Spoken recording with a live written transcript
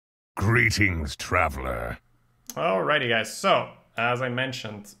Greetings, traveler. Alrighty guys, so as I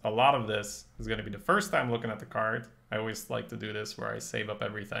mentioned, a lot of this is going to be the first time looking at the card. I always like to do this where I save up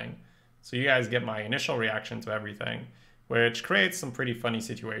everything. So you guys get my initial reaction to everything, which creates some pretty funny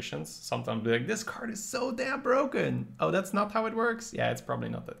situations. Sometimes be like, this card is so damn broken. Oh, that's not how it works? Yeah, it's probably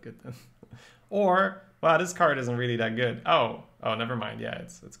not that good then. Or, wow, this card isn't really that good. Oh, never mind. Yeah,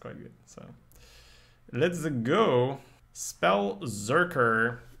 it's quite good. So let's go. Spell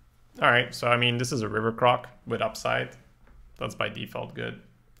Zerker. Alright, so I mean, this is a River Croc with upside. That's by default good.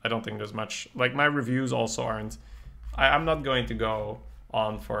 I don't think there's much, like my reviews also aren't, I'm not going to go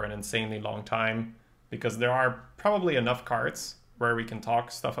on for an insanely long time because there are probably enough cards where we can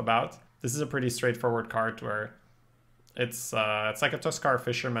talk stuff about. This is a pretty straightforward card where it's like a Tuskar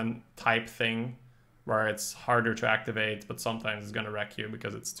Fisherman type thing where it's harder to activate, but sometimes it's gonna wreck you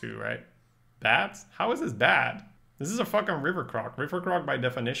because it's 2, right? Bad? How is this bad? This is a fucking River Croc. River Croc by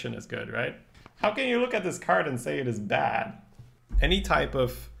definition is good, right? How can you look at this card and say it is bad? Any type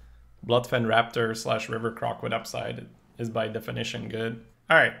of Bloodfen Raptor / River Croc with upside is by definition good.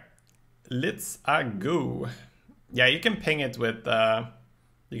 All right, let's go. Yeah, you can ping it with the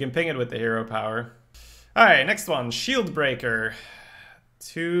hero power. All right, next one, Shield Breaker.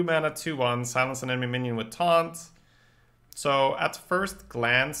 2 mana, 2/1, silence an enemy minion with taunt. So at first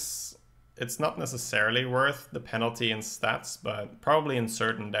glance, it's not necessarily worth the penalty in stats, but probably in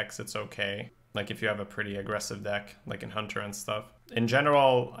certain decks it's okay. Like if you have a pretty aggressive deck, like in Hunter and stuff. In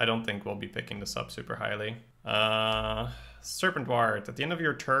general, I don't think we'll be picking this up super highly. Serpent Ward. At the end of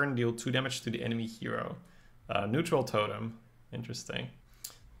your turn, deal 2 damage to the enemy hero. Neutral Totem. Interesting.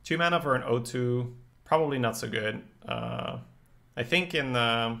 2 mana for an O2. Probably not so good. I think in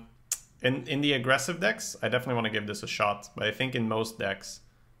the aggressive decks, I definitely want to give this a shot. But I think in most decks,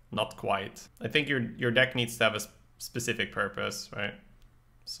 not quite. I think your deck needs to have a specific purpose, right?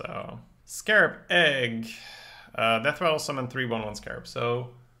 So, Scarab Egg. Death Rattle summon 3/1/1 Scarab.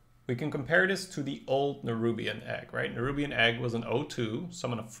 So, we can compare this to the old Nerubian Egg, right? Nerubian Egg was an 0/2,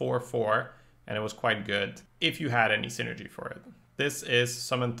 summon a 4/4, and it was quite good if you had any synergy for it. This is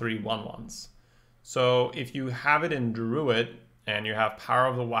summon 3/1/1s. So, if you have it in Druid, and you have Power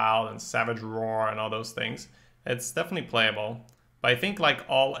of the Wild and Savage Roar and all those things, it's definitely playable. But I think like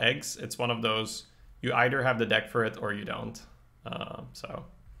all eggs, it's one of those, you either have the deck for it or you don't. So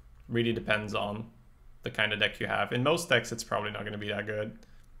really depends on the kind of deck you have. In most decks, it's probably not going to be that good.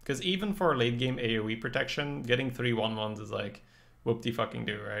 Because even for late game AoE protection, getting 3/1/1s is like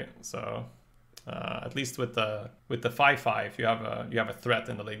whoop-de-fucking-do, right? So at least with the 5/5, you have a threat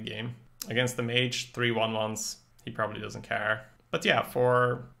in the late game. Against the mage, 3/1/1s, he probably doesn't care. But yeah,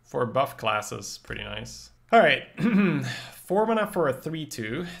 for buff classes, pretty nice. All right, 4 mana for a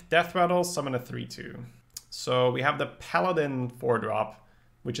 3/2. Death Rattle, summon a 3/2. So we have the Paladin 4-drop,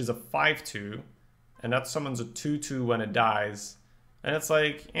 which is a 5/2, and that summons a 2/2 when it dies. And it's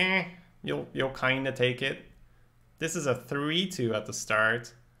like, you'll kind of take it. This is a 3/2 at the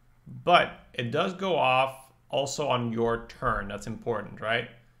start, but it does go off also on your turn. That's important, right?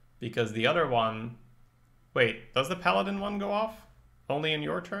 Because the other one, wait, does the Paladin one go off only in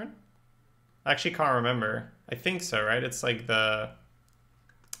your turn? I actually can't remember. I think so, right? It's like the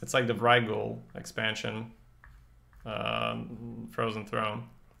Vrygul expansion, Frozen Throne.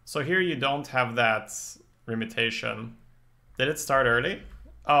 So here you don't have that limitation. Did it start early?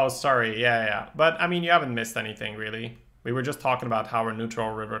 Oh, sorry. Yeah. But I mean, you haven't missed anything really. We were just talking about how a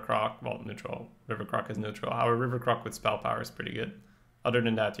neutral River Croc, well, neutral River Croc is neutral. How a River Croc with spell power is pretty good. Other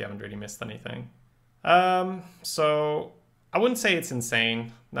than that, you haven't really missed anything. So I wouldn't say it's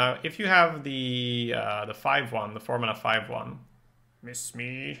insane. Now, if you have the 5/1, the 4 mana 5/1, miss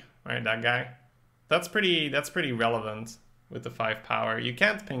me, right? That guy. That's pretty relevant with the 5 power. You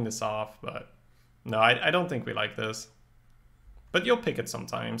can't ping this off, but no, I don't think we like this. But you'll pick it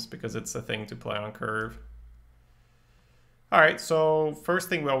sometimes because it's a thing to play on curve. All right, so first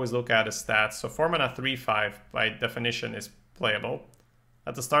thing we always look at is stats. So 4 mana 3/5 by definition is playable.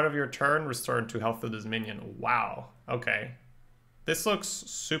 At the start of your turn, restore 2 health to this minion. Wow, okay. This looks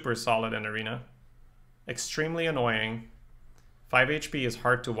super solid in Arena. Extremely annoying. 5 HP is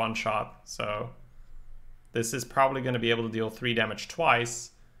hard to one-shot, so this is probably going to be able to deal 3 damage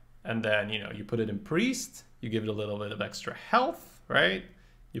twice, and then, you know, you put it in Priest, you give it a little bit of extra health, right?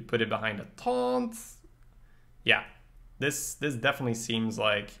 You put it behind a taunt. Yeah, this definitely seems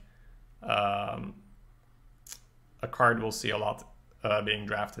like a card we'll see a lot being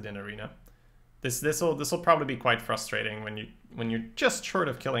drafted in Arena. This will probably be quite frustrating when you're just short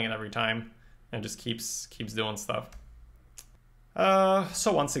of killing it every time and just keeps doing stuff.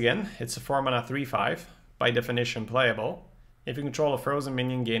 So once again, it's a 4 mana 3/5, by definition playable. If you control a frozen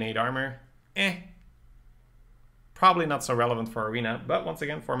minion, gain 8 armor. Probably not so relevant for Arena, but once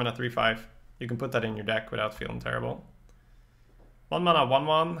again, 4 mana 3/5. You can put that in your deck without feeling terrible. 1 mana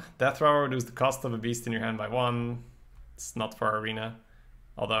 1/1. Death Thrower, reduce the cost of a beast in your hand by 1. It's not for Arena.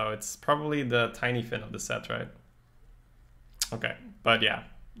 Although it's probably the tiny fin of the set, right? Okay, but yeah,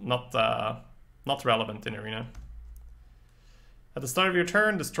 not relevant in Arena. At the start of your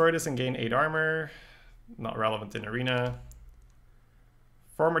turn, destroy this and gain 8 armor. Not relevant in Arena.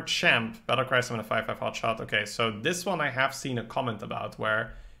 Former Champ, Battlecry summon a 5/5 hotshot. Okay, so this one I have seen a comment about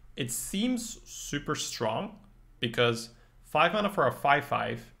where it seems super strong because 5 mana for a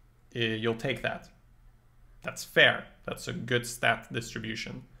 5/5, you'll take that. That's fair. That's a good stat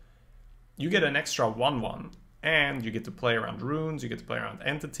distribution. You get an extra 1/1, and you get to play around runes, you get to play around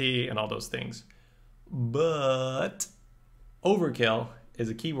entity, and all those things. But overkill is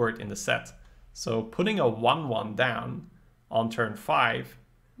a keyword in the set. So putting a 1/1 down on turn 5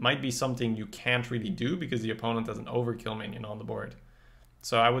 might be something you can't really do because the opponent has an overkill minion on the board.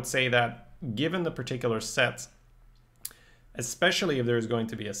 So I would say that given the particular set, especially if there's going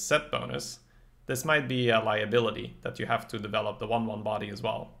to be a set bonus, this might be a liability that you have to develop the 1/1 body as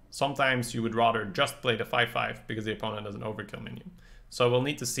well. Sometimes you would rather just play the 5/5 because the opponent has an overkill minion. So we'll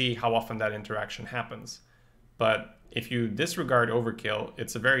need to see how often that interaction happens. But if you disregard overkill,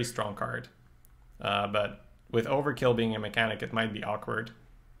 it's a very strong card. But with overkill being a mechanic, it might be awkward.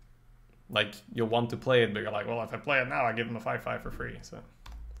 Like, you'll want to play it, but you're like, well, if I play it now, I give him a 5/5 for free. So,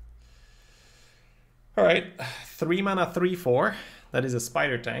 all right, 3 mana 3/4. That is a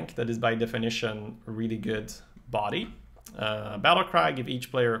spider tank. That is by definition a really good body. Battlecry, give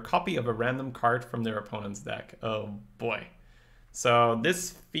each player a copy of a random card from their opponent's deck. Oh boy. So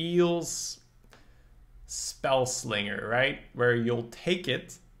this feels Spellslinger, right? Where you'll take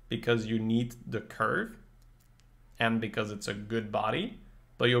it because you need the curve and because it's a good body,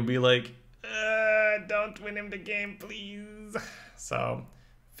 but you'll be like, don't win him the game, please. So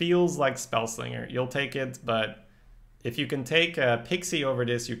feels like Spellslinger. You'll take it, but if you can take a Pixie over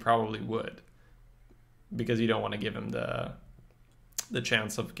this, you probably would, because you don't want to give him the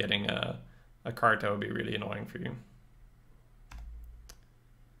chance of getting a card that would be really annoying for you.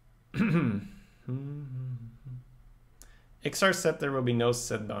 Ixar said there will be no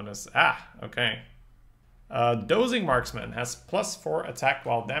set bonus. Ah, okay. Dozing Marksman has +4 attack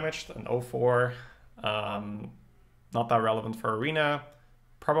while damaged, an 0/4. Not that relevant for Arena.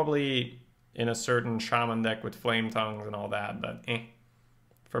 Probably in a certain Shaman deck with Flame Tongues and all that, but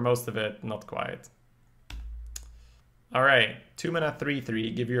for most of it, not quite. All right, 2 mana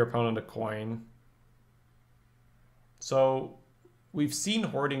 3/3, give your opponent a coin. So we've seen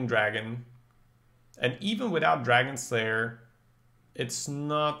Hoarding Dragon, and even without Dragon Slayer, it's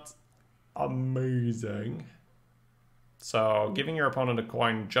not amazing. So giving your opponent a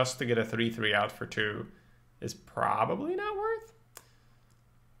coin just to get a 3/3 out for 2 is probably not worth.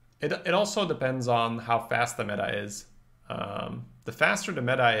 It also depends on how fast the meta is. The faster the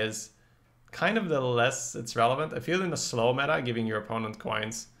meta is, kind of the less it's relevant. I feel in the slow meta, giving your opponent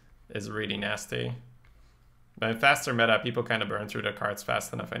coins is really nasty. But in faster meta, people kind of burn through their cards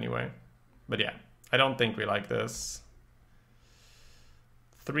fast enough anyway. But yeah, I don't think we like this.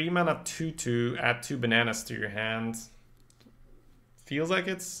 3 mana 2/2, add 2 bananas to your hand. Feels like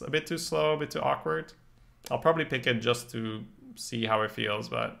it's a bit too slow, a bit too awkward. I'll probably pick it just to see how it feels,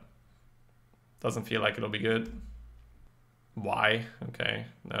 but doesn't feel like it'll be good. Why? Okay,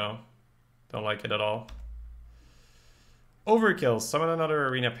 no. Don't like it at all. Overkill, summon another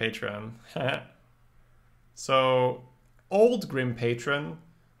Arena Patron. So, old Grim Patron,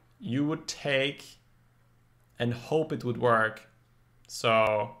 you would take and hope it would work.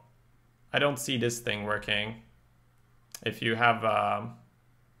 So, I don't see this thing working. If you have,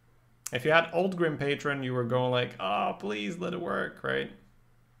 if you had old Grim Patron, you were going like, oh, please let it work, right?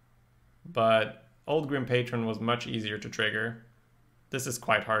 But old Grim Patron was much easier to trigger. This is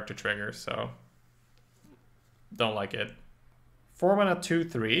quite hard to trigger, so don't like it. 4 mana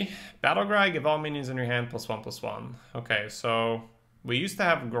 2/3. Battlecry, give all minions in your hand +1/+1. Okay, so we used to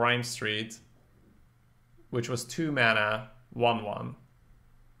have Grime Street, which was 2 mana 1/1.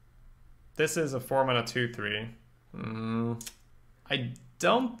 This is a 4 mana 2/3. I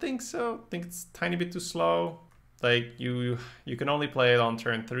don't think so. I think it's a tiny bit too slow. Like you can only play it on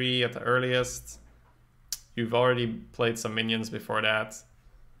turn 3 at the earliest. You've already played some minions before that.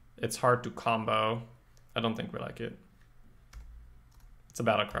 It's hard to combo. I don't think we like it. It's a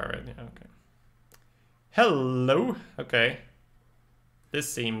battle cry, right? Yeah, okay. Hello. Okay.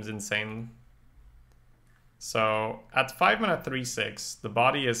 This seems insane. So at 5 mana 3/6, the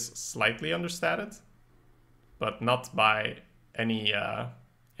body is slightly understated, but not by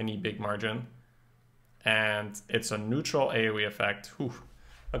any big margin. And it's a neutral AoE effect. Whew.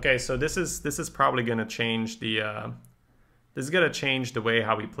 Okay, so this is probably gonna change the way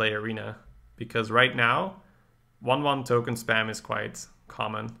how we play Arena, because right now 1/1 token spam is quite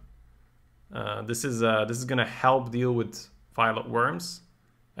common. This is gonna help deal with Violet Worms,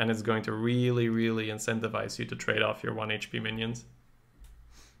 and it's going to really incentivize you to trade off your 1 HP minions.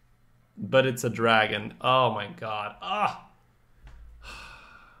 But it's a dragon. Oh my god. Ah.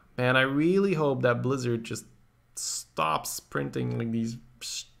 Man, I really hope that Blizzard just stops printing like these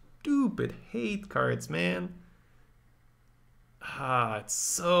stupid hate cards, man. It's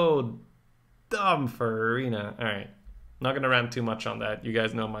so dumb for Arena. Alright, not gonna rant too much on that. You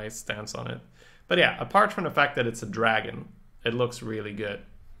guys know my stance on it. But yeah, apart from the fact that it's a dragon, it looks really good,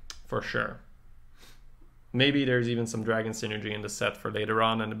 for sure. Maybe there's even some dragon synergy in the set for later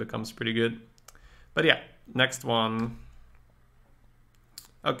on and it becomes pretty good. But yeah, next one.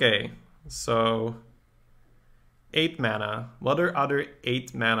 Okay, so 8 mana. What are other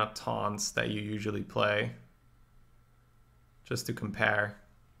 8 mana taunts that you usually play? Just to compare.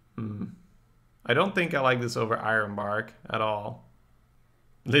 I don't think I like this over Ironbark at all.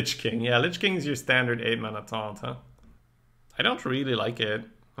 Lich King. Yeah, Lich King is your standard 8 mana taunt, huh? I don't really like it.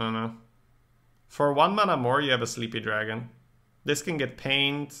 I don't know. For 1 mana more, you have a Sleepy Dragon. This can get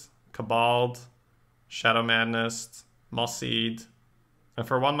Pained, Caballed, Shadow Madness, Moss-Seed. And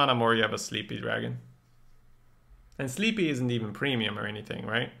for 1 mana more, you have a Sleepy Dragon. And Sleepy isn't even premium or anything,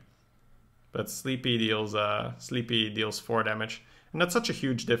 right? But Sleepy deals 4 damage. And that's such a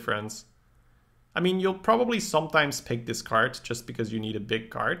huge difference. I mean, you'll probably sometimes pick this card just because you need a big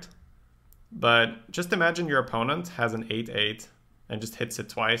card. But just imagine your opponent has an 8/8 and just hits it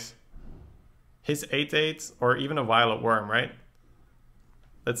twice. His 8/8, or even a Violet Worm, right?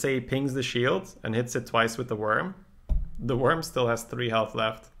 Let's say he pings the shield and hits it twice with the worm. The worm still has 3 health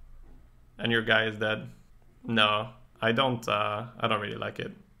left. And your guy is dead. No, I don't really like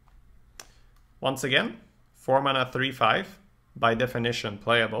it. Once again, 4 mana 3/5, by definition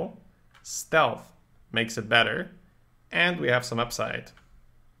playable. Stealth makes it better, and we have some upside.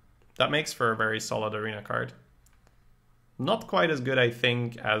 That makes for a very solid Arena card. Not quite as good, I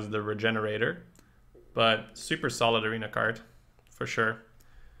think, as the Regenerator, but super solid Arena card, for sure.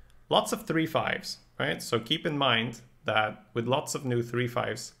 Lots of 3/5s, right? So keep in mind that with lots of new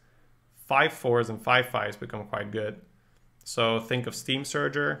 3/5s, 5/4s and 5/5s become quite good. So think of Steam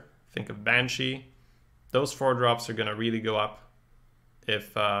Surger, think of Banshee. Those 4-drops are going to really go up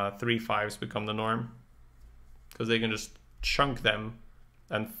if 3/5s become the norm, because they can just chunk them,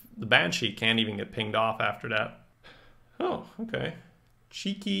 and the Banshee can't even get pinged off after that. Oh, okay.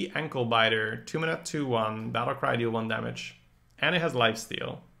 Cheeky Ankle Biter, 2 mana 2/1, Battlecry, deal 1 damage, and it has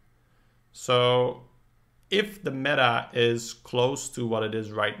Lifesteal. So if the meta is close to what it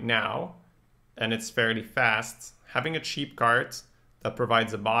is right now, and it's fairly fast, having a cheap card that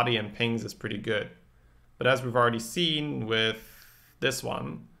provides a body and pings is pretty good. But as we've already seen with this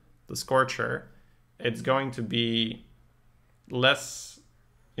one, the Scorcher, it's going to be less,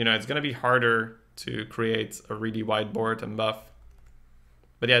 it's going to be harder to create a really wide board and buff.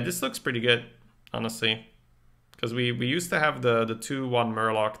 But yeah, this looks pretty good, honestly. Because we used to have the 2/1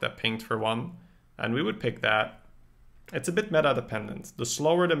 Murloc that pinged for 1, and we would pick that. It's a bit meta dependent. The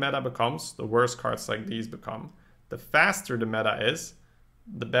slower the meta becomes, the worse cards like these become. The faster the meta is,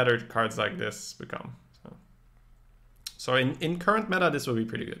 the better cards like this become. So in current meta, this will be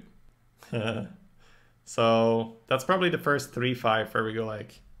pretty good. So that's probably the first 3/5 where we go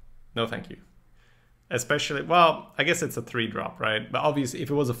like, no thank you. Especially, well, I guess it's a 3-drop, right? But obviously, if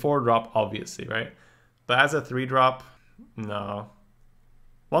it was a 4-drop, obviously, right? But as a 3-drop, no.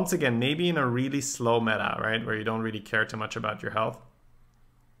 Once again, maybe in a really slow meta, right? Where you don't really care too much about your health.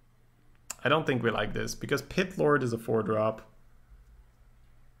 I don't think we like this, because Pit Lord is a 4-drop.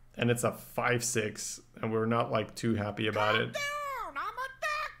 And it's a 5/6, and we're not like too happy about it. Down, I'm a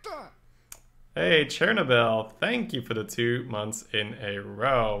doctor. Hey, Chernobyl, thank you for the 2 months in a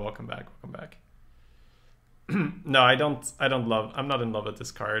row. Welcome back, welcome back. No, I'm not in love with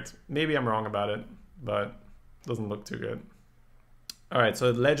this card. Maybe I'm wrong about it, but it doesn't look too good. All right,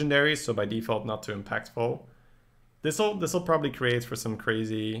 so legendary, so by default not too impactful. This'll probably create for some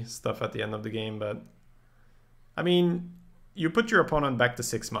crazy stuff at the end of the game, but I mean, you put your opponent back to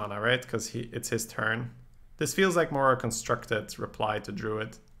 6 mana, right? Because it's his turn. This feels like more a constructed reply to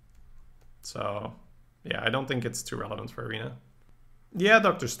Druid. So yeah, I don't think it's too relevant for Arena. Yeah,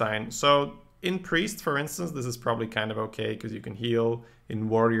 Dr. Stein. So in Priest, for instance, this is probably kind of okay because you can heal. In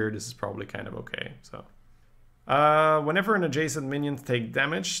Warrior, this is probably kind of okay. So whenever an adjacent minion takes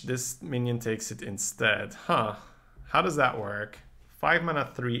damage, this minion takes it instead. Huh. how does that work? 5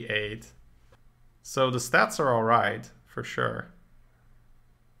 mana, 3/8. So the stats are alright, for sure.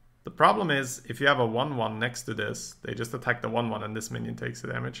 The problem is, if you have a 1/1 next to this, they just attack the 1/1 and this minion takes the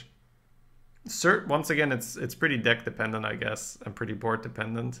damage. Once again, it's pretty deck dependent, I guess, and pretty board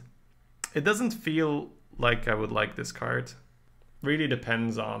dependent. It doesn't feel like I would like this card. Really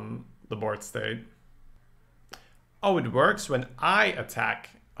depends on the board state. Oh, it works when I attack.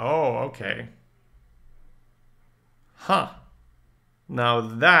 Oh, okay. Huh. Now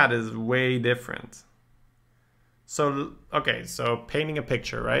that is way different. So, okay, so painting a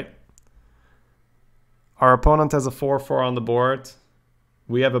picture, right? Our opponent has a 4/4 on the board.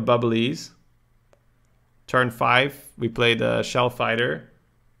 We have a Bubblies. Turn 5, we play the Shell Fighter.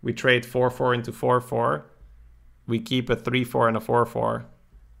 We trade 4/4 into 4/4. We keep a 3/4 and a 4/4.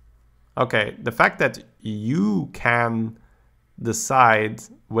 Okay, the fact that you can decide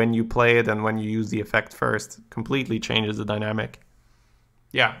when you play it and when you use the effect first completely changes the dynamic.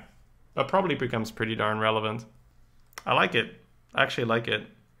 Yeah, that probably becomes pretty darn relevant. I like it. I actually like it.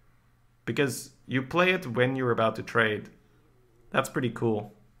 Because you play it when you're about to trade. That's pretty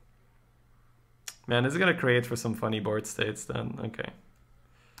cool. Man, this is going to create for some funny board states then. Okay.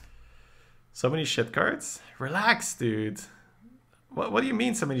 So many shit cards? Relax, dude. What do you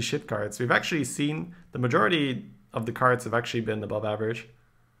mean so many shit cards? We've actually seen the majority of the cards have actually been above average.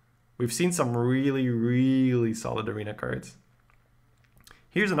 We've seen some really, really solid arena cards.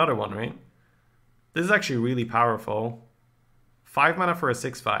 Here's another one, right? This is actually really powerful. 5 mana for a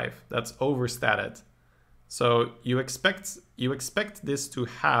 6/5. That's overstated. So you expect this to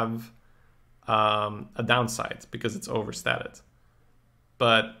have a downside because it's overstated.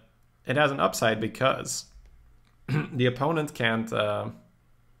 But it has an upside because the opponent can't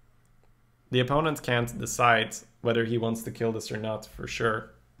decide whether he wants to kill this or not for sure.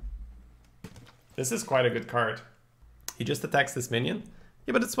 This is quite a good card. He just attacks this minion.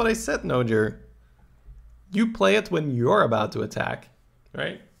 Yeah, but it's what I said, Nojer. You play it when you're about to attack,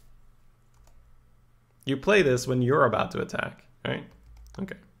 right? You play this when you're about to attack, right?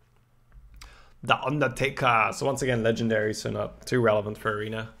 Okay. The Undertaker. So once again, legendary, so not too relevant for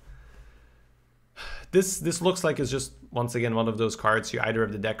arena. This looks like it's just, once again, one of those cards. You either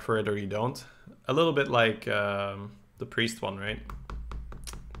have the deck for it or you don't. A little bit like the Priest one, right?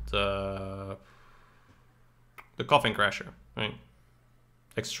 The Coffin Crasher, right?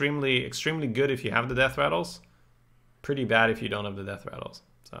 Extremely good if you have the Death Rattles. Pretty bad if you don't have the Death Rattles.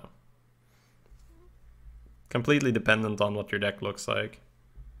 So completely dependent on what your deck looks like.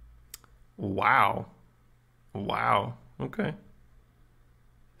 Wow. Wow. Okay.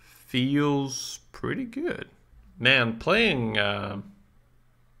 Feels pretty good. Man, playing...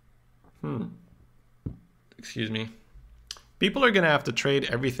 Excuse me. People are gonna have to trade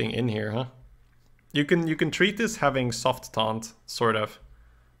everything in here, huh? You can treat this having soft taunt, sort of.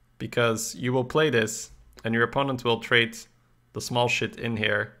 Because you will play this, and your opponent will trade the small shit in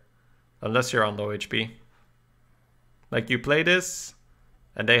here, unless you're on low HP. Like, you play this,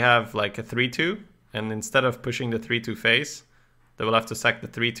 and they have like a 3/2, and instead of pushing the 3/2 face, they will have to sack the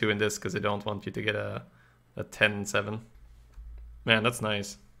 3/2 in this because they don't want you to get a 10/7. Man, that's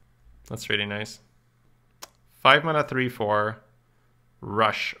nice. That's really nice. 5 mana, 3/4.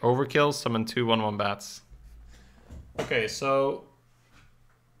 Rush. Overkill, summon 2 1/1 bats. Okay, so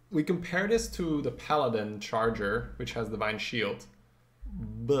we compare this to the Paladin Charger, which has Divine Shield.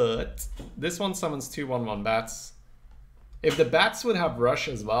 But this one summons 2 1/1 bats. If the bats would have Rush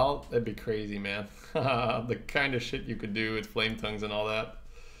as well, that'd be crazy, man. The kind of shit you could do with Flame Tongues and all that.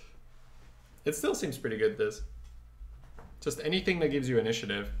 It still seems pretty good, this. Just anything that gives you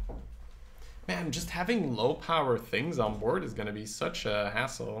initiative. Man, just having low power things on board is going to be such a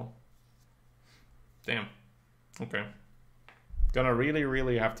hassle. Damn. Okay. Gonna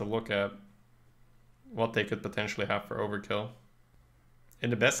really have to look at what they could potentially have for overkill. In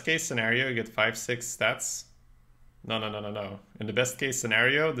the best case scenario, you get 5/6 stats. No. In the best case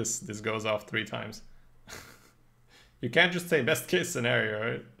scenario, this goes off 3 times. You can't just say best case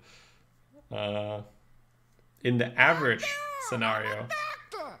scenario, right? In the average scenario,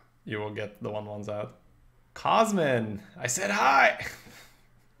 you will get the 1/1s out. Cosmin, I said hi.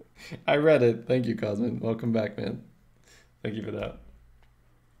 I read it. Thank you, Cosmin. Welcome back, man. Thank you for that.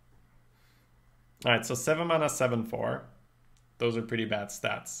 Alright, so 7 mana, 7/4. Those are pretty bad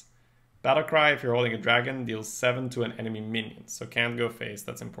stats. Battlecry, if you're holding a dragon, deals 7 to an enemy minion. So can't go face,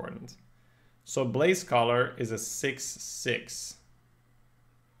 that's important. So Blaze Caller is a 6/6.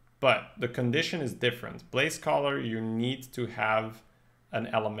 But the condition is different. Blaze Caller, you need to have an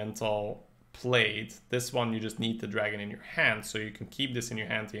elemental played. This one, you just need the dragon in your hand, so you can keep this in your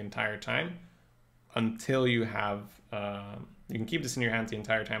hand the entire time. until you have, you can keep this in your hand the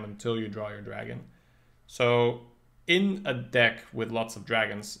entire time until you draw your dragon. So in a deck with lots of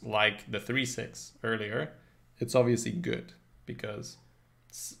dragons, like the 3/6 earlier, it's obviously good because,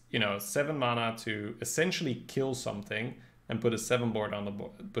 you know, 7 mana to essentially kill something and put a 7/4 on the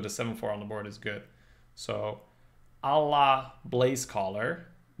board, put a 7/4 on the board is good. So a la Blaze Caller,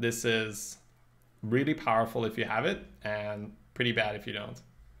 this is really powerful if you have it and pretty bad if you don't.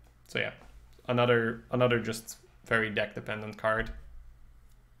 So yeah, another just very deck dependent card.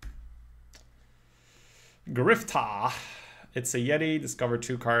 Grifta. It's a Yeti. Discover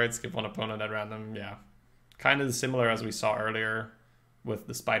 2 cards. Give 1 opponent at random. Yeah, kind of similar as we saw earlier with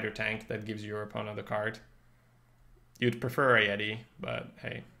the Spider Tank that gives your opponent a card. You'd prefer a Yeti, but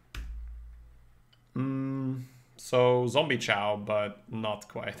hey. So Zombie Chow, but not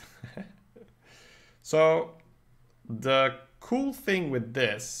quite. So the cool thing with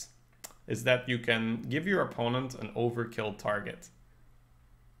this is that you can give your opponent an overkill target.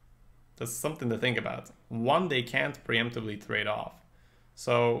 That's something to think about. One, they can't preemptively trade off.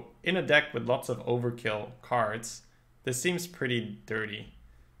 So in a deck with lots of overkill cards, this seems pretty dirty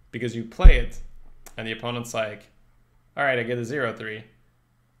because you play it and the opponent's like, all right, I get a 0/3.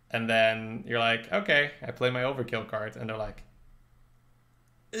 And then you're like, okay, I play my overkill card. And they're like,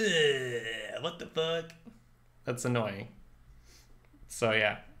 what the fuck? That's annoying. So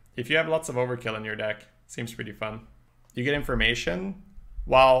yeah, if you have lots of overkill in your deck, seems pretty fun. You get information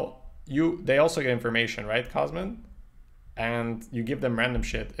while they also get information, right, Cosmin? And you give them random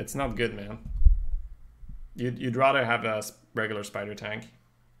shit. It's not good, man. You'd rather have a regular Spider Tank.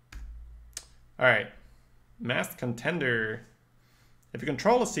 All right, Masked Contender. If you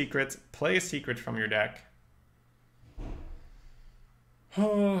control a secret, play a secret from your deck.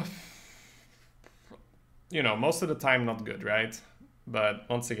 You know, most of the time not good, right? But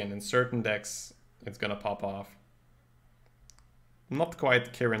once again, in certain decks, it's gonna pop off. Not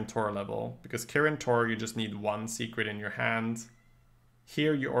quite Kirin Tor level, because Kirin Tor, you just need 1 secret in your hand.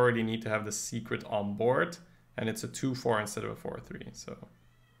 Here, you already need to have the secret on board, and it's a 2/4 instead of a 4/3, so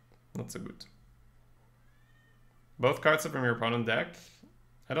not so good. Both cards are from your opponent deck?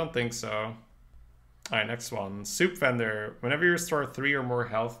 I don't think so. All right, next one. Soup Vendor. Whenever you restore 3 or more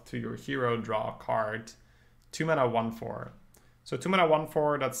health to your hero, draw a card. 2 mana 1/4. So 2 mana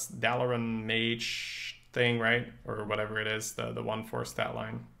 1/4, that's Dalaran Mage thing, right? Or whatever it is, the 1/4 stat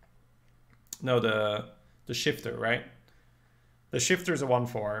line. No, the Shifter, right? The Shifter's a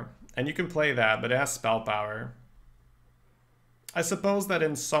 1/4, and you can play that, but it has spell power. I suppose that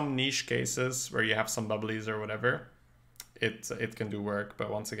in some niche cases where you have some bubblies or whatever, it can do work, but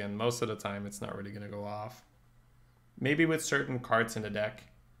once again, most of the time it's not really gonna go off. Maybe with certain cards in the deck.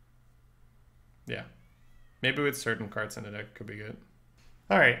 Yeah. Maybe with certain cards in the deck could be good.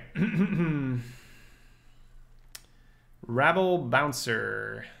 All right. Rabble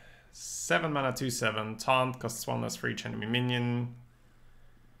Bouncer. 7 mana 2/7. Taunt costs 1 less for each enemy minion.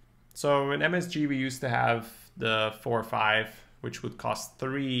 So in MSG we used to have the 4/5, which would cost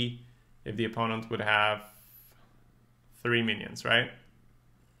 3 if the opponent would have 3 minions, right?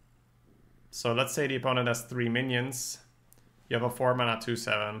 So let's say the opponent has 3 minions. You have a 4 mana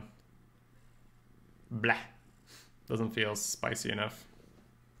 2/7. Blah. Doesn't feel spicy enough.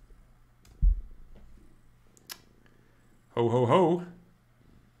 Ho ho ho.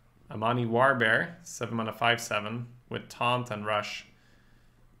 Amani Warbear, 7 mana 5/7 with Taunt and Rush.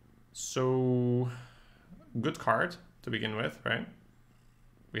 So good card to begin with, right?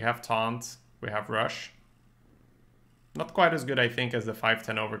 We have Taunt, we have Rush. Not quite as good, I think, as the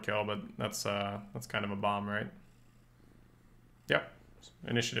 5/10 Overkill, but that's kind of a bomb, right? Yep.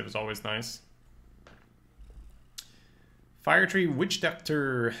 Initiative is always nice. Fire Tree Witch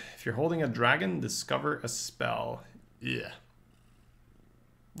Doctor. If you're holding a dragon, discover a spell. Yeah.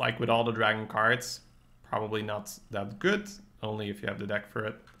 Like with all the dragon cards, probably not that good, only if you have the deck for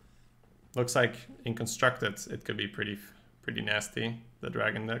it. Looks like in Constructed, it could be pretty nasty, the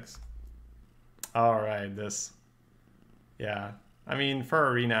dragon decks. All right, this. Yeah, I mean, for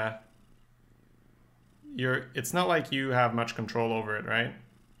Arena, it's not like you have much control over it, right?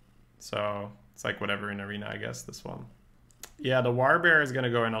 So it's like whatever in Arena, I guess, this one. Yeah, the Warbear is going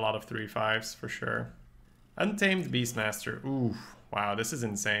to go in a lot of 3/5s for sure. Untamed Beastmaster. Ooh, wow, this is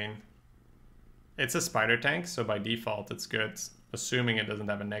insane. It's a Spider Tank, so by default it's good, assuming it doesn't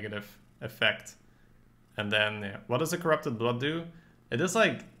have a negative effect. And then, yeah, what does a Corrupted Blood do? It does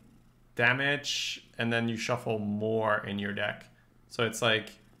like damage, and then you shuffle more in your deck. So it's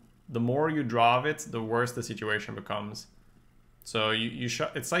like, the more you draw of it, the worse the situation becomes. So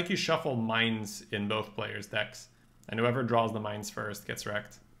it's like you shuffle mines in both players' decks, and whoever draws the mines first gets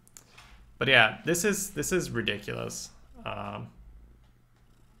wrecked. But yeah, this is ridiculous.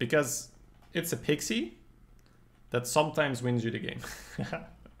 Because it's a pixie that sometimes wins you the game.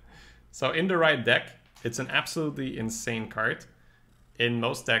 So in the right deck, it's an absolutely insane card. In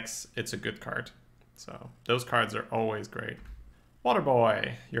most decks, it's a good card. So those cards are always great. Water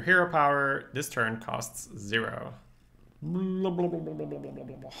Boy, your hero power this turn costs 0.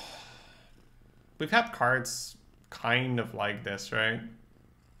 We've had cards kind of like this, right?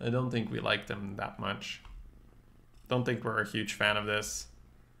 I don't think we like them that much. Don't think we're a huge fan of this.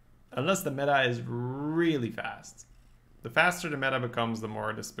 Unless the meta is really fast. The faster the meta becomes, the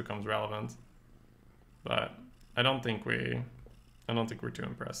more this becomes relevant. But I don't think we're too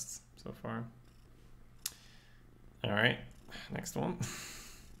impressed so far. All right, next one.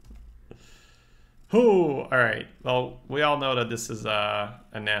 Oh, all right. Well, we all know that this is a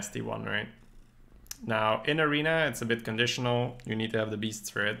nasty one, right? Now, in Arena, it's a bit conditional. You need to have the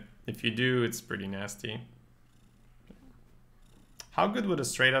beasts for it. If you do, it's pretty nasty. How good would a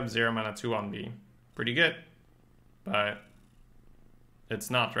straight up 0 mana 2/1 be? Pretty good, but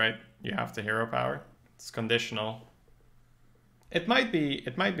it's not, right? You have the hero power. It's conditional. It might be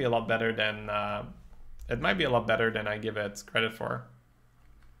a lot better than I give it credit for.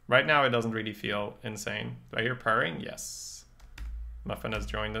 Right now, it doesn't really feel insane. Do I hear purring? Yes. Muffin has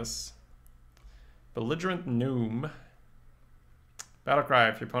joined us. Belligerent Noom. Battlecry,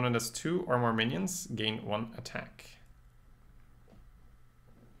 if your opponent has 2 or more minions, gain 1 attack.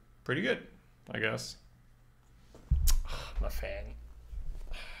 Pretty good, I guess. Muffin.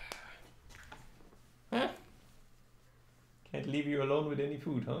 Huh? Can't leave you alone with any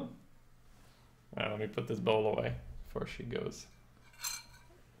food, huh? Well, let me put this bowl away before she goes.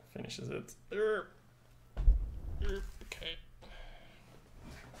 Finishes it. Okay.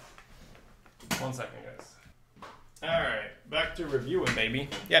 1 second, guys. Alright, back to reviewing, baby.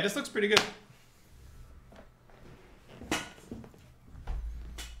 Yeah, this looks pretty good.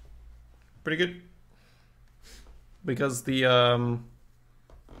 Pretty good. Because the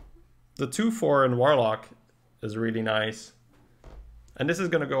 2/4 in Warlock is really nice. And this is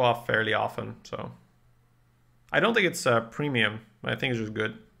going to go off fairly often, so... I don't think it's premium. I think it's just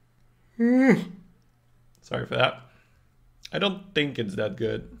good. Sorry for that. I don't think it's that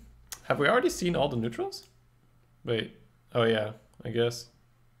good. Have we already seen all the neutrals? Wait. Oh yeah, I guess.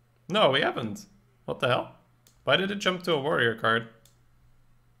 No, we haven't. What the hell? Why did it jump to a warrior card?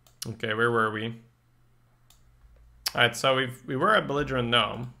 Okay, where were we? Alright, so we were at Belligerent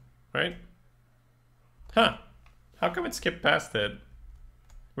Gnome, right? Huh. How come it skipped past it?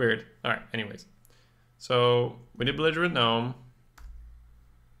 Weird. Alright, anyways. So, we did Belligerent Gnome.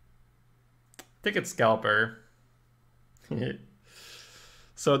 Ticket Scalper.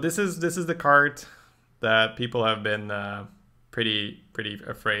 So this is the card that people have been pretty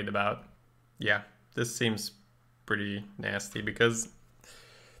afraid about. Yeah, this seems pretty nasty because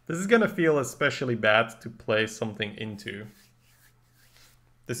this is gonna feel especially bad to play something into.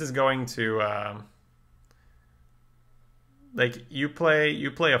 This is going to like you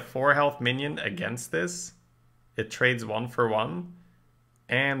play a 4 health minion against this. It trades 1 for 1,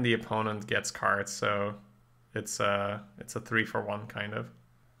 and the opponent gets cards, so it's a 3 for 1 kind of.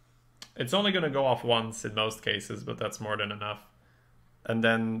 It's only going to go off once in most cases, but that's more than enough. And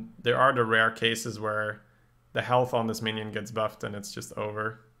then there are the rare cases where the health on this minion gets buffed and it's just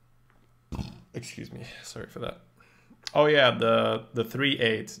over. Excuse me, sorry for that. Oh yeah, the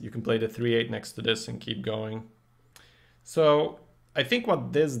 3/8. You can play the 3/8 next to this and keep going. So I think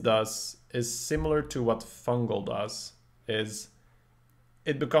what this does is similar to what Fungal does. Is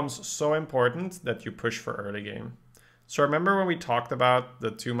it becomes so important that you push for early game. So remember when we talked about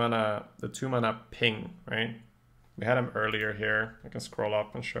the 2 mana ping, right? We had him earlier here. I can scroll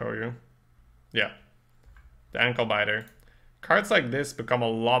up and show you. Yeah, the ankle biter. Cards like this become a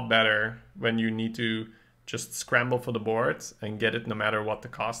lot better when you need to just scramble for the board and get it no matter what the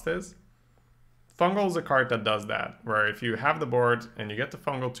cost is. Fungal is a card that does that, where if you have the board and you get the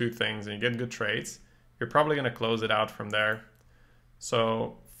Fungal 2 things and you get good trades, you're probably going to close it out from there.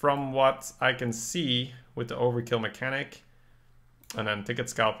 So from what I can see with the overkill mechanic, and then Ticket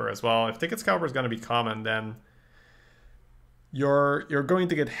Scalper as well, if Ticket Scalper is going to be common, then you're going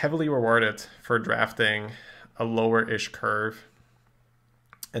to get heavily rewarded for drafting a lower-ish curve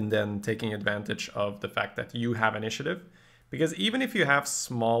and then taking advantage of the fact that you have initiative. Because even if you have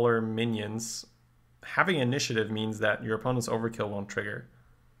smaller minions, having initiative means that your opponent's overkill won't trigger.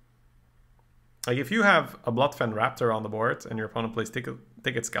 Like if you have a Bloodfen Raptor on the board and your opponent plays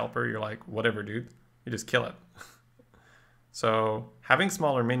Ticket Scalper, you're like, whatever, dude. You just kill it. So having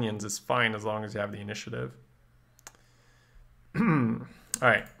smaller minions is fine as long as you have the initiative. All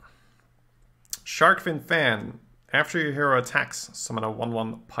right. Sharkfin Fan. After your hero attacks, summon a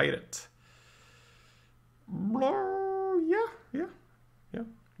 1/1 pirate. Yeah.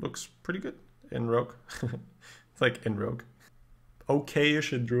 Looks pretty good in Rogue. It's like in Rogue.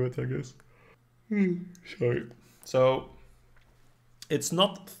 Okay-ish in Druid, I guess. Sorry. So, it's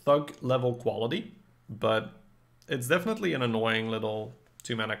not Thug level quality, but it's definitely an annoying little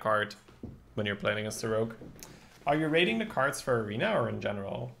 2-mana card when you're playing against the Rogue. Are you rating the cards for Arena or in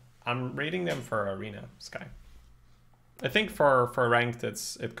general? I'm rating them for Arena, Sky. I think for ranked,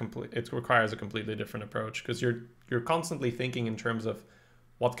 it requires a completely different approach because you're constantly thinking in terms of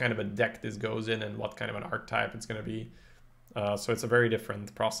what kind of a deck this goes in and what kind of an archetype it's going to be. So it's a very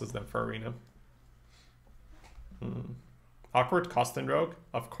different process than for Arena. Awkward cost in Rogue?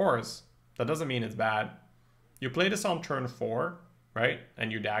 Of course. That doesn't mean it's bad. You play this on turn 4, right?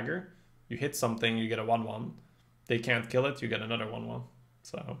 And you dagger. You hit something, you get a 1/1. They can't kill it, you get another 1/1.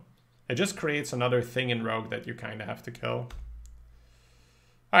 So it just creates another thing in Rogue that you kind of have to kill.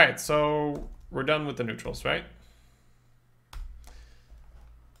 Alright, so we're done with the neutrals, right?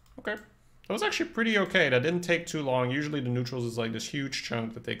 Okay. That was actually pretty okay. That didn't take too long. Usually the neutrals is like this huge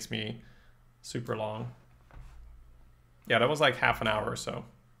chunk that takes me super long. Yeah, that was like half an hour or so.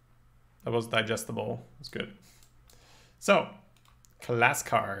 That was digestible. It's good. So, class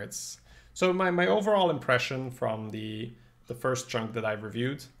cards. So my overall impression from the first chunk that I've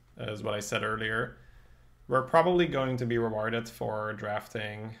reviewed is what I said earlier. We're probably going to be rewarded for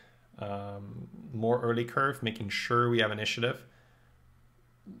drafting more early curve, making sure we have initiative.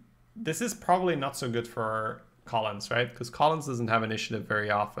 This is probably not so good for Collins, right? Because Collins doesn't have initiative very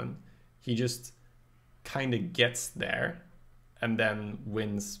often. He just kind of gets there and then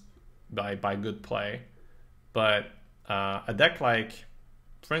wins by good play. But a deck like,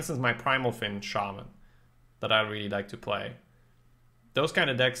 for instance, my Primal Fin Shaman that I really like to play, those kind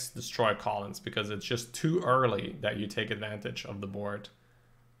of decks destroy Collins because it's just too early that you take advantage of the board.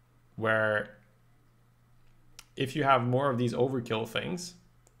 Where if you have more of these overkill things,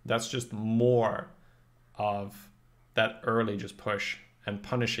 that's just more of that early just push and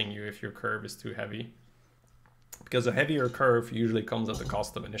punishing you if your curve is too heavy. Because a heavier curve usually comes at the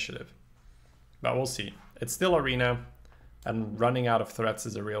cost of initiative. But we'll see. It's still Arena, and running out of threats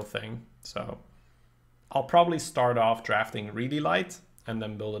is a real thing. So I'll probably start off drafting really light and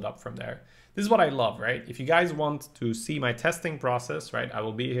then build it up from there. This is what I love, right? If you guys want to see my testing process, right, I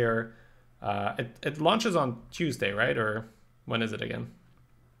will be here. It launches on Tuesday, right? Or when is it again?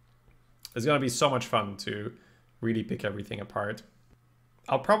 It's going to be so much fun to really pick everything apart.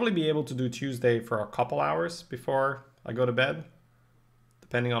 I'll probably be able to do Tuesday for a couple hours before I go to bed,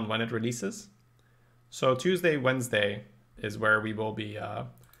 depending on when it releases. So Tuesday, Wednesday is where we will be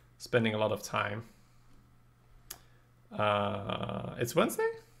spending a lot of time. It's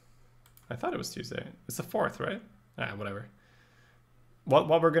Wednesday? I thought it was Tuesday. It's the 4th, right? Whatever. What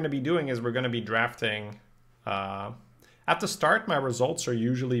we're going to be doing is we're going to be drafting... At the start, my results are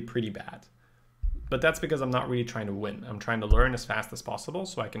usually pretty bad. But that's because I'm not really trying to win. I'm trying to learn as fast as possible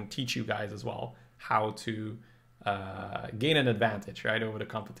so I can teach you guys as well how to gain an advantage, right, over the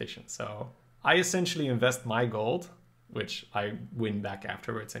competition. So I essentially invest my gold, which I win back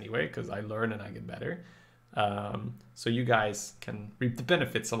afterwards anyway, because I learn and I get better. So you guys can reap the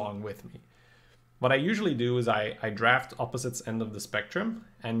benefits along with me. What I usually do is I draft opposites end of the spectrum,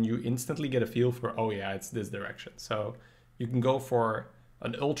 and you instantly get a feel for, oh yeah, it's this direction. So you can go for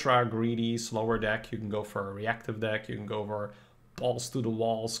an ultra greedy, slower deck. You can go for a reactive deck. You can go for balls to the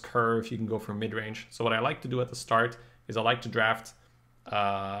walls curve. You can go for mid-range. So what I like to do at the start is I like to draft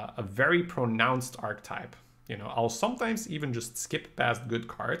a very pronounced archetype. You know, I'll sometimes even just skip past good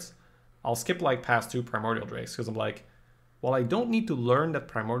cards. I'll skip like past 2 Primordial Drakes because I'm like, well, I don't need to learn that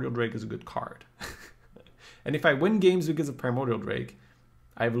Primordial Drake is a good card. And if I win games because of Primordial Drake,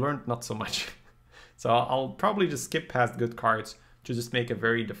 I've learned not so much. So I'll probably just skip past good cards to just make a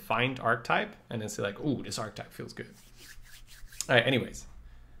very defined archetype and then say like, ooh, this archetype feels good. All right, anyways,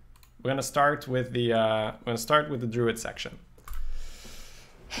 we're gonna start with the Druid section.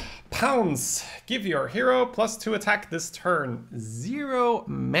 Pounds. Give your hero +2 attack this turn. 0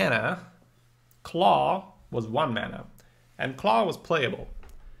 mana. Claw was 1 mana. And Claw was playable.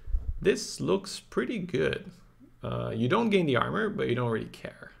 This looks pretty good. You don't gain the armor, but you don't really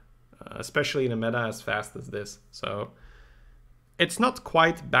care. Especially in a meta as fast as this. So it's not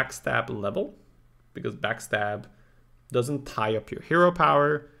quite backstab level, because backstab doesn't tie up your hero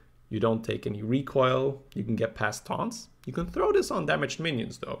power. You don't take any recoil. You can get past taunts. You can throw this on damaged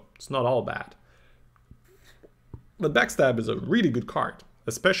minions though. It's not all bad. But backstab is a really good card,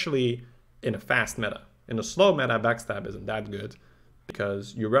 especially in a fast meta. In a slow meta, backstab isn't that good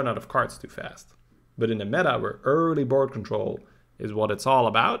because you run out of cards too fast. But in the meta, where early board control is what it's all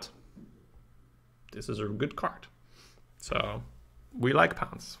about, this is a good card. So we like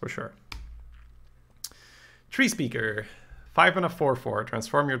pounds for sure. Tree Speaker, 5 and a 4/4.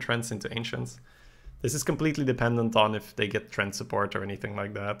 Transform your trends into ancients. This is completely dependent on if they get trend support or anything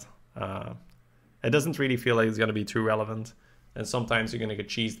like that. It doesn't really feel like it's going to be too relevant. And sometimes you're going to get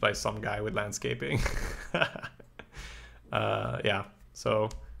cheesed by some guy with landscaping. Yeah, so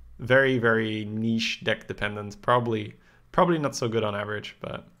very, very niche deck dependent. Probably not so good on average,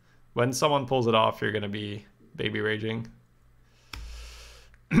 but when someone pulls it off, you're going to be baby raging.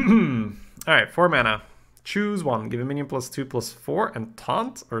 All right, 4 mana. Choose one. Give a minion +2/+4 and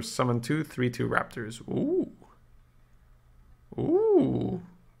taunt, or summon 2 3/2 raptors. Ooh. Ooh.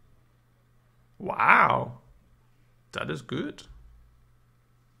 Wow. That is good.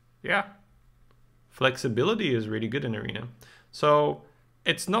 Yeah. Flexibility is really good in Arena. So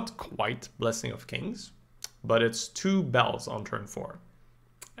it's not quite Blessing of Kings, but it's 2 bells on turn 4.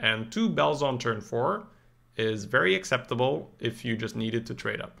 And 2 bells on turn 4 is very acceptable if you just needed to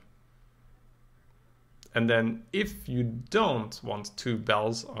trade up. And then if you don't want 2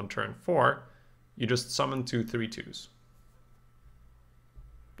 bells on turn 4, you just summon 2 3/2s.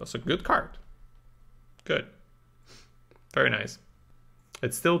 That's a good card. Good. Very nice.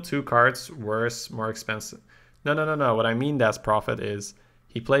 It's still 2 cards, worse, more expensive. No. What I mean, that's profit is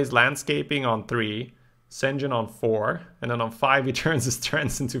he plays Landscaping on 3, Sen'jin on 4, and then on 5 he turns his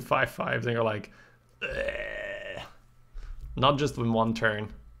trends into 5/5s, and you're like, ugh. Not just in one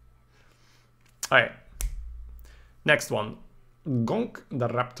turn. All right. Next one, Gonk the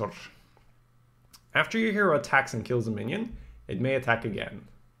Raptor. After your hero attacks and kills a minion, it may attack again.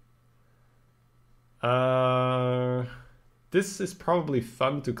 This is probably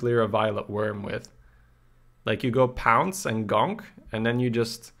fun to clear a Violet Worm with. Like you go Pounce and Gonk, and then you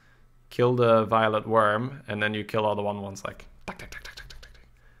just kill the Violet Worm, and then you kill all the 1/1s like tack, tack, tack, tack, tack, tack,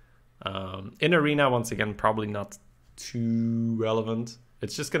 tack. In Arena, once again, probably not too relevant.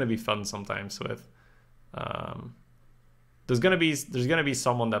 It's just gonna be fun sometimes with. There's gonna be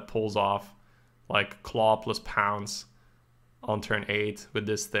someone that pulls off like Claw plus Pounce on turn 8 with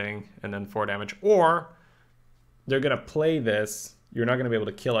this thing, and then 4 damage, or they're gonna play this. You're not gonna be able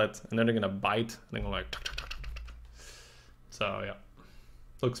to kill it, and then they're gonna bite, and they're gonna like. Tuck, tuck, tuck, tuck, tuck. So yeah,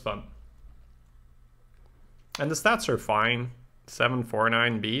 looks fun. And the stats are fine.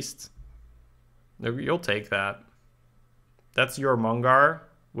 7/4/9 beast. You'll take that. That's your Mungar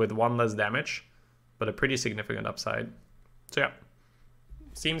with 1 less damage, but a pretty significant upside. So yeah,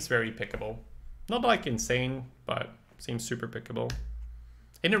 seems very pickable. Not like insane, but seems super pickable.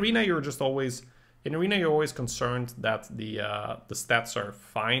 In Arena, you're always concerned that the stats are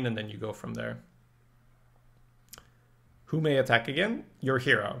fine, and then you go from there. Who may attack again? Your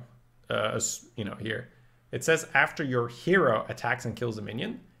hero. Here it says after your hero attacks and kills a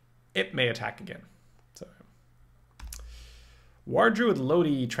minion, it may attack again. So. War Druid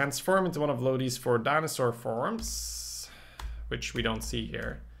Lodi, transform into one of Lodi's 4 dinosaur forms, which we don't see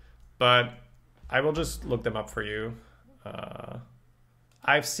here, but I will just look them up for you.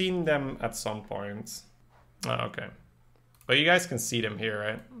 I've seen them at some point. Oh, okay. But you guys can see them here,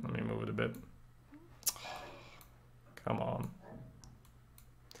 right? Let me move it a bit. Come on.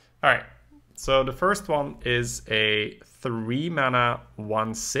 All right. So the first one is a 3 mana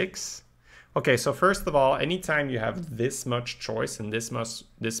 1/6. Okay, so first of all, anytime you have this much choice and this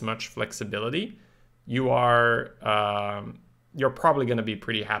much flexibility, you're probably going to be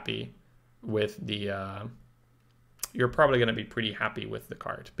pretty happy with the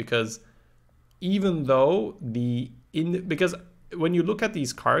card, because even though because when you look at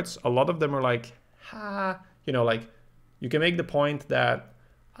these cards, a lot of them are like, like you can make the point that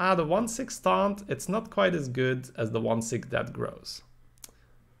the 1/6 taunt, it's not quite as good as the 1/6 that grows.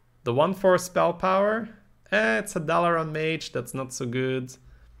 The 1/4 spell power, it's $1 on mage, that's not so good.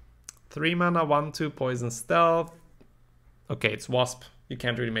 3 mana 1/2 poison stealth. Okay, it's Wasp. You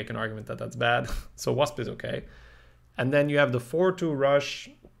can't really make an argument that that's bad. So Wasp is okay. And then you have the 4/2 rush.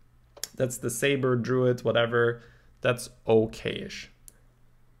 That's the Saber, Druid, whatever. That's okay-ish.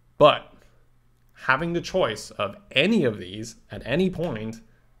 But having the choice of any of these at any point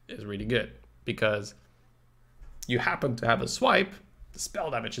is really good, because you happen to have a swipe, the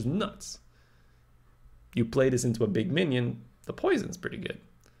spell damage is nuts. You play this into a big minion, the poison's pretty good.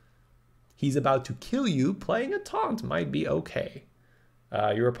 He's about to kill you, playing a taunt might be okay.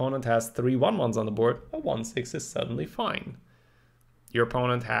 Your opponent has 3 1/1s on the board, a 1/6 is suddenly fine. Your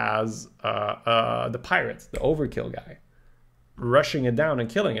opponent has the pirate, the overkill guy. Rushing it down and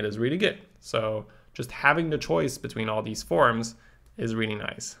killing it is really good. So just having the choice between all these forms is really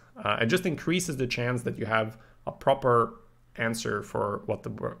nice. It just increases the chance that you have a proper answer for what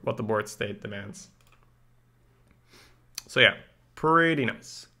the board state demands. So yeah, pretty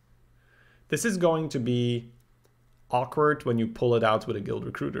nice. This is going to be awkward when you pull it out with a guild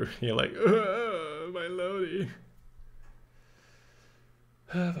recruiter. You're like, my loadie.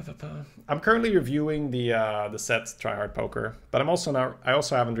 I'm currently reviewing the set Tryhard Poker, but I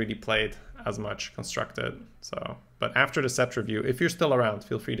also haven't really played as much Constructed. So, but after the set review, if you're still around,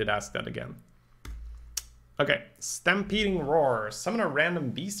 feel free to ask that again. Okay, Stampeding Roar. Summon a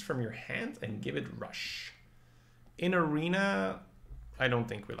random beast from your hand and give it rush. In Arena, I don't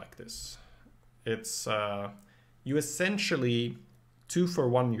think we like this. It's you essentially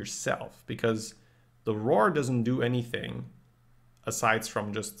 2-for-1 yourself, because the Roar doesn't do anything aside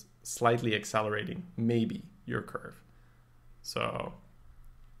from just slightly accelerating maybe your curve. So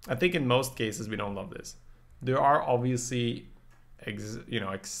I think in most cases we don't love this. There are obviously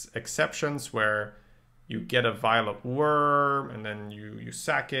exceptions where you get a Violet Worm and then you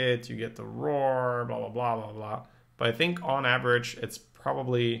sack it, you get the Roar, blah blah blah blah blah. But I think on average it's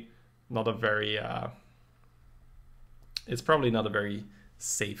probably not a very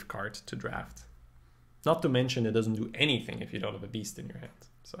safe card to draft. Not to mention it doesn't do anything if you don't have a beast in your hand.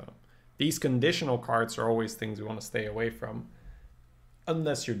 So these conditional cards are always things we want to stay away from,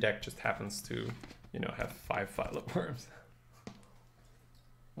 unless your deck just happens to, have 5 Violet Worms.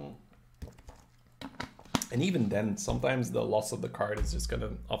 And even then, sometimes the loss of the card is just going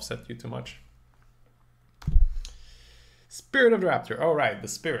to offset you too much. Spirit of the Raptor. All right, the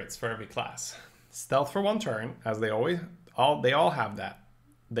spirits for every class. Stealth for 1 turn, as they all have that.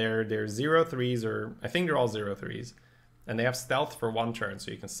 They're 0/3s, or I think they're all 0/3s, and they have stealth for 1 turn,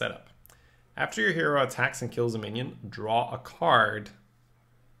 so you can set up. After your hero attacks and kills a minion, draw a card.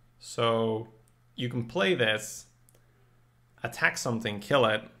 So you can play this, attack something, kill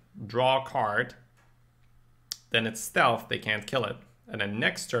it, draw a card, then it's stealth, they can't kill it, and then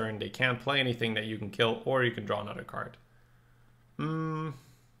next turn they can't play anything that you can kill, or you can draw another card.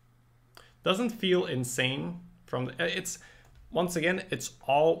 Doesn't feel insane from it's. Once again, it's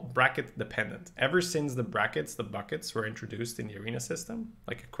all bracket dependent. Ever since the buckets were introduced in the arena system,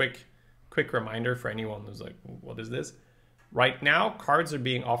 like a quick reminder for anyone who's like, what is this? Right now, cards are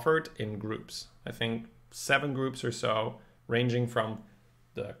being offered in groups. I think 7 groups or so, ranging from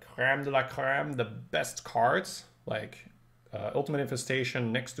the creme de la creme, the best cards, like Ultimate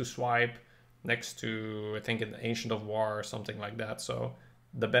Infestation next to Swipe, next to, I think, an Ancient of War or something like that. So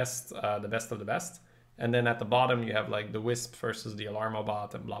the best of the best. And then at the bottom, you have like the Wisp versus the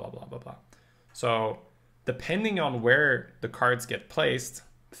Alarmobot and blah, blah, blah, blah, blah. So depending on where the cards get placed,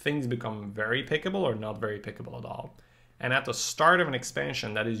 things become very pickable or not very pickable at all. And at the start of an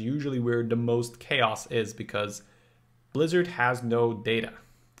expansion, that is usually where the most chaos is, because Blizzard has no data.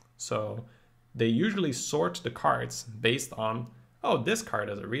 So they usually sort the cards based on, oh, this card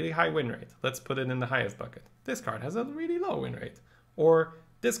has a really high win rate. Let's put it in the highest bucket. This card has a really low win rate. Or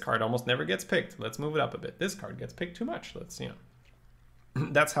this card almost never gets picked. Let's move it up a bit. This card gets picked too much. Let's,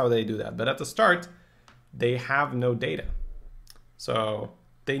 that's how they do that. But at the start, they have no data. So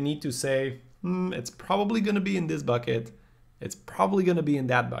they need to say, it's probably going to be in this bucket. It's probably going to be in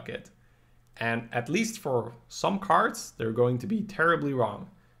that bucket. And at least for some cards, they're going to be terribly wrong,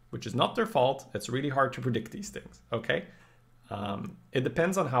 which is not their fault. It's really hard to predict these things, okay? It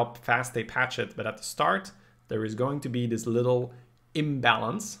depends on how fast they patch it. But at the start, there is going to be this little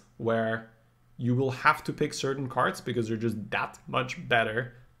imbalance where you will have to pick certain cards because they're just that much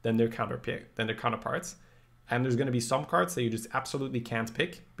better than their counterparts, and there's going to be some cards that you just absolutely can't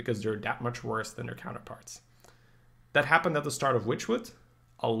pick because they're that much worse than their counterparts. That happened at the start of Witchwood.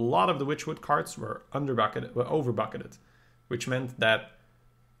 A lot of the Witchwood cards were over bucketed, which meant that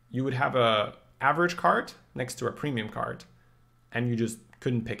you would have a average card next to a premium card, and you just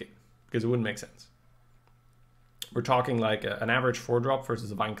couldn't pick it because it wouldn't make sense. We're talking like an average 4-drop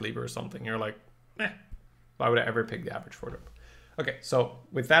versus a Vine Cleaver or something. You're like, why would I ever pick the average 4-drop? Okay, so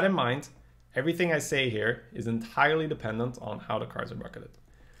with that in mind, everything I say here is entirely dependent on how the cards are bucketed.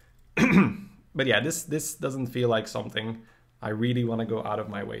 But yeah, this doesn't feel like something I really want to go out of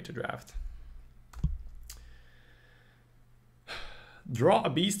my way to draft. Draw a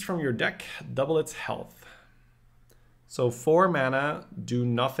beast from your deck, double its health. So 4 mana, do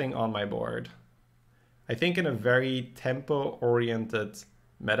nothing on my board. I think in a very tempo-oriented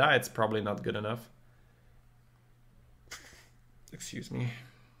meta, it's probably not good enough. Excuse me.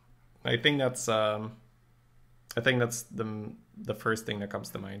 I think that's the first thing that comes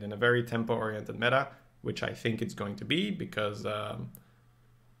to mind. In a very tempo-oriented meta, which I think it's going to be, because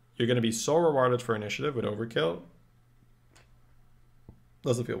you're going to be so rewarded for initiative with Overkill.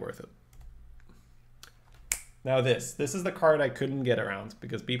 Doesn't feel worth it. Now this is the card I couldn't get around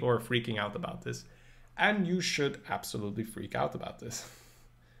because people are freaking out about this. And you should absolutely freak out about this.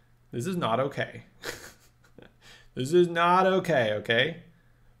 This is not okay. This is not okay, okay?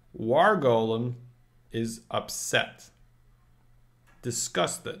 War Golem is upset.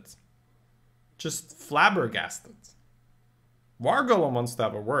 Disgusted. Just flabbergasted. War Golem wants to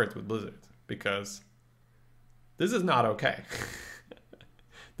have a word with Blizzard because this is not okay.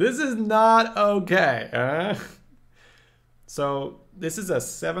 This is not okay. So this is a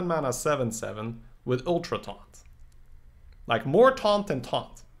 7 mana 7/7 with Ultra Taunt. Like more taunt than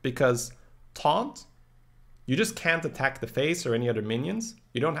taunt. Because taunt, you just can't attack the face or any other minions.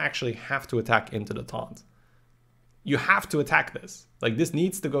 You don't actually have to attack into the taunt. You have to attack this. Like this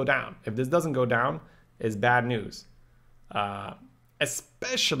needs to go down. If this doesn't go down, it's bad news.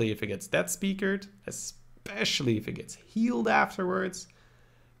 Especially if it gets Death Speakered, especially if it gets healed afterwards.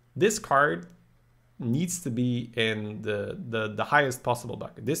 This card needs to be in the highest possible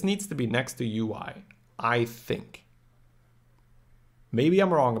bucket. This needs to be next to UI, I think. Maybe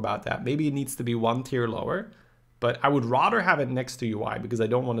I'm wrong about that. Maybe it needs to be one tier lower, but I would rather have it next to UI because I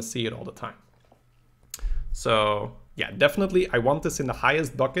don't want to see it all the time. So yeah, definitely I want this in the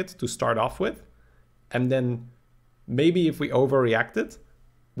highest bucket to start off with. And then maybe if we overreact it,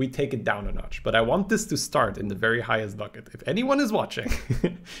 we take it down a notch. But I want this to start in the very highest bucket. If anyone is watching,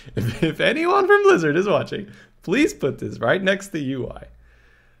 if anyone from Blizzard is watching, please put this right next to UI.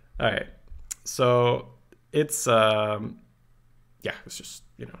 All right, so it's, yeah, it's just,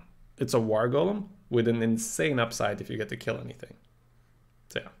 you know, it's a War Golem with an insane upside if you get to kill anything.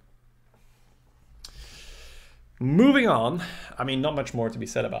 So yeah. Moving on. I mean, not much more to be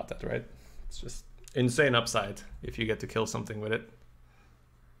said about that, right? It's just insane upside if you get to kill something with it.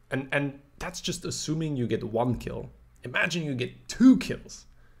 And that's just assuming you get 1 kill. Imagine you get 2 kills.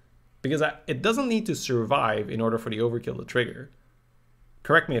 Because it doesn't need to survive in order for the overkill to trigger.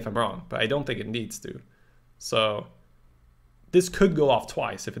 Correct me if I'm wrong, but I don't think it needs to. So this could go off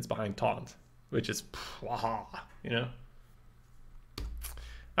twice if it's behind taunt, which is, you know.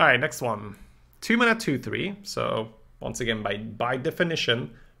 All right, next one. 2 mana 2/3. So once again, by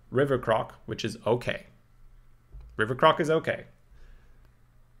definition, River Croc, which is okay. River Croc is okay.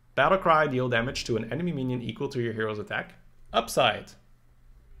 Battlecry, deal damage to an enemy minion equal to your hero's attack. Upside.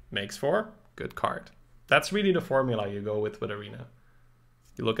 Makes for good card. That's really the formula you go with Arena.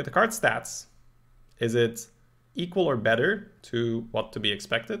 You look at the card stats. Is it equal or better to what to be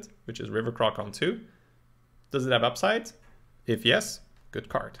expected, which is River Croc on 2? Does it have upside? If yes, good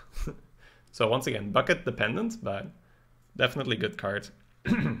card. So once again, bucket dependent, but definitely good card.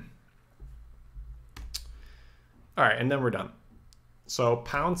 All right, and then we're done. So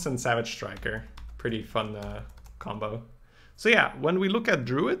Pounce and Savage Striker, pretty fun combo. So yeah, when we look at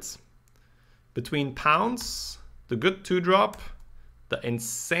Druids, between Pounce, the good 2-drop, the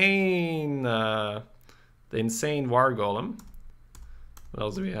insane War Golem. What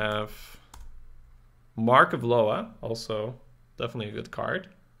else do we have? Mark of Loa, also definitely a good card.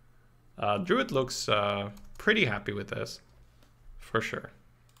 Druid looks pretty happy with this, for sure.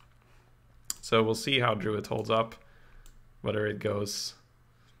 So we'll see how Druid holds up. Whether it goes,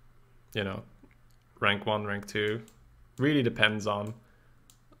 you know, rank 1, rank 2. Really depends on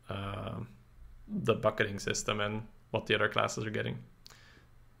the bucketing system and what the other classes are getting.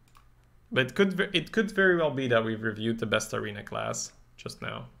 But it could very well be that we've reviewed the best arena class just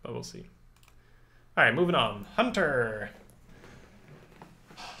now, but we'll see. All right, moving on. Hunter.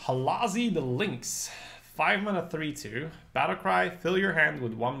 Halazi the Lynx. 5 mana 3/2. Battlecry, fill your hand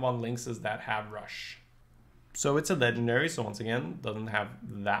with 1/1 lynxes that have rush. So it's a legendary, so once again, doesn't have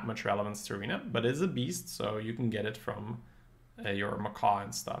that much relevance to arena, but it's a beast, so you can get it from your macaw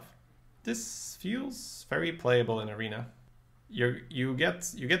and stuff. This feels very playable in arena. You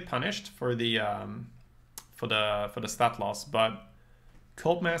get punished for the stat loss, but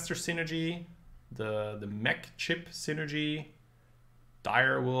Cultmaster synergy, the mech chip synergy,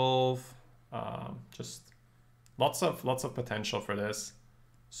 Direwolf, just lots of potential for this.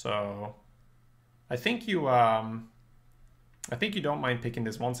 So I think you don't mind picking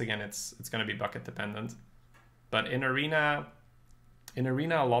this. Once again, it's going to be bucket dependent, but in arena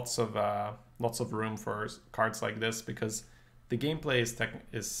lots of room for cards like this because the gameplay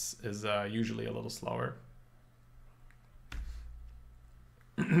is usually a little slower.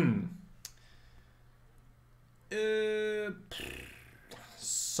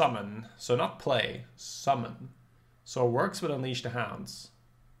 Summon, so not play, summon. So it works with Unleash the Hounds.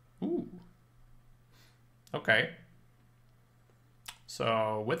 Ooh. Okay.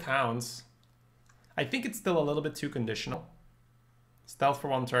 So with Hounds, I think it's still a little bit too conditional. Stealth for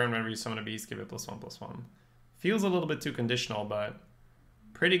 1 turn. Whenever you summon a beast, give it +1/+1. Feels a little bit too conditional, but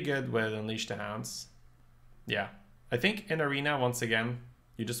pretty good with Unleash the Hounds. Yeah. I think in Arena, once again,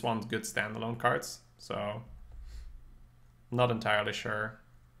 you just want good standalone cards. So, not entirely sure.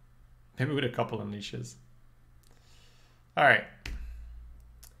 Maybe with a couple Unleashes. Alright.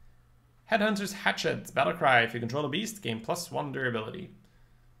 Headhunter's Hatchet. Battlecry. If you control a beast, gain +1 durability.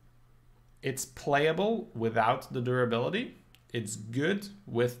 It's playable without the durability. It's good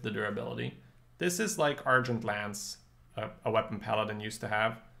with the durability. This is like Argent Lance, a weapon Paladin used to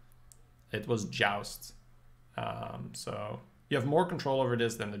have. It was Joust. So you have more control over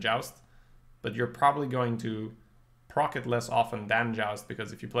this than the Joust, but you're probably going to proc it less often than Joust,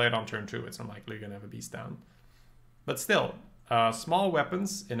 because if you play it on turn 2, it's unlikely you're going to have a beast down. But still, small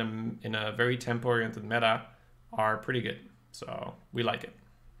weapons in a very tempo-oriented meta are pretty good. So we like it.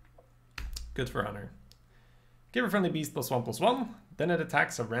 Good for Hunter. Give a friendly beast +1/+1, then it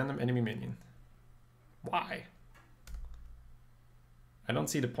attacks a random enemy minion. Why? I don't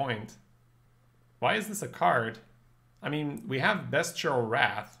see the point. Why is this a card? I mean, we have Bestial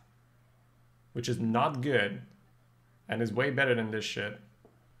Wrath, which is not good, and is way better than this shit.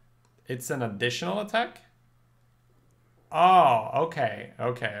 It's an additional attack? Oh, okay,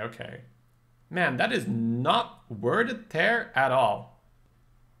 okay, okay. Man, that is not worded there at all.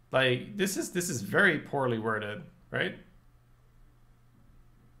 Like, this is very poorly worded, right?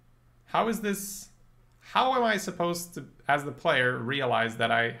 How is this... How am I supposed to, as the player, realize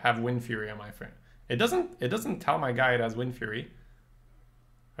that I have Wind Fury on my friend? It doesn't tell my guy it has Wind Fury,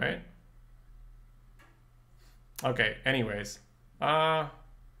 right? Okay, anyways.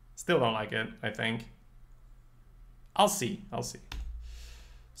 Still don't like it, I think. I'll see.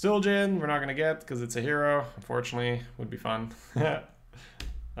 Zul'jin, we're not gonna get because it's a hero, unfortunately. Would be fun.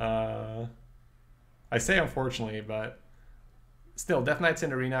 I say unfortunately, but still, Death Knights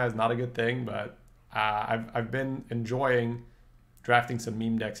in Arena is not a good thing, but I've been enjoying drafting some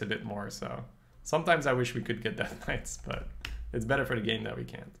meme decks a bit more, so sometimes I wish we could get Death Knights, but it's better for the game that we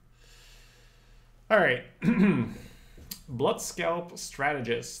can't. Alright. Bloodscalp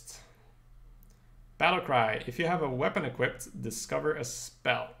Strategist. Battlecry. If you have a weapon equipped, discover a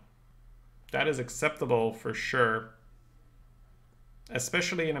spell. That is acceptable for sure.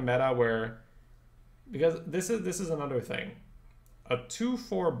 Especially in a meta where... Because this is another thing. A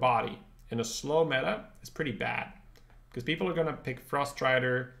 2/4 body in a slow meta is pretty bad. Because people are going to pick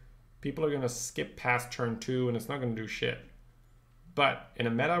Frustrider, people are going to skip past turn 2, and it's not going to do shit. But in a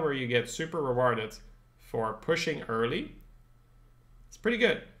meta where you get super rewarded for pushing early, it's pretty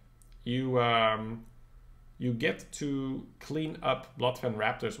good. You get to clean up Bloodfen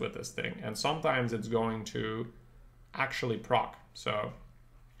Raptors with this thing, and sometimes it's going to actually proc. So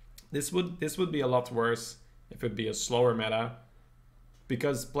this would be a lot worse if it'd be a slower meta,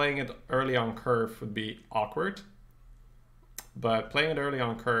 because playing it early on curve would be awkward. But playing it early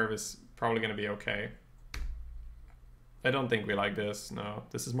on curve is probably going to be okay. I don't think we like this. No,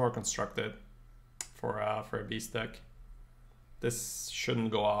 this is more constructed for a beast deck. This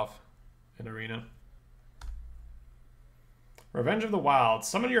shouldn't go off in Arena. Revenge of the Wild.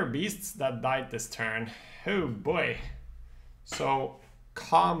 Summon your beasts that died this turn. Oh boy. So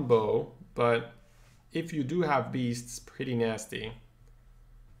combo, but if you do have beasts, pretty nasty.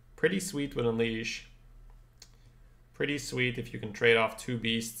 Pretty sweet with Unleash. Pretty sweet if you can trade off 2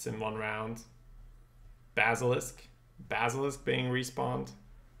 beasts in 1 round. Basilisk. Basilisk being respawned.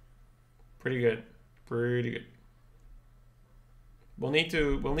 Pretty good. Pretty good. We'll need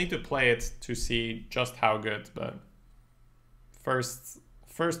to play it to see just how good, but first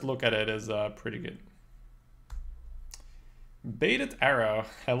look at it is pretty good. Baited Arrow.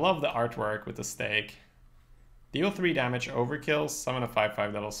 I love the artwork with the stake. Deal 3 damage, overkill, summon a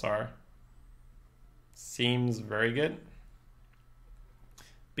 5/5 Devilsaur. Seems very good.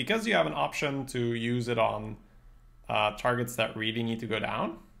 Because you have an option to use it on targets that really need to go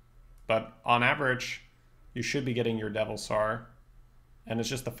down, but on average, you should be getting your Devilsaur, and it's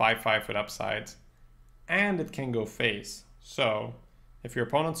just a 5/5 with upside, and it can go face. So if your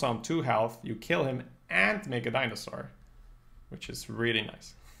opponent's on 2 health, you kill him and make a dinosaur, which is really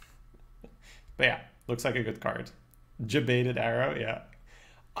nice. But yeah, looks like a good card. Jebaited Arrow, yeah.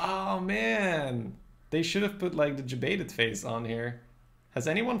 Oh man, they should have put like the Jebaited face on here. Has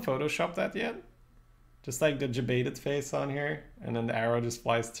anyone photoshopped that yet? Just like the Jebaited face on here, and then the arrow just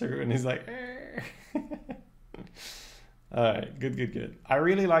flies through and he's like, Alright, good. I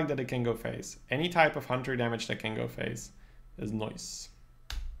really like that it can go face. Any type of hunter damage that can go face is nice.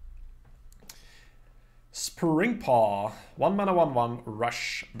 Springpaw. 1 mana 1/1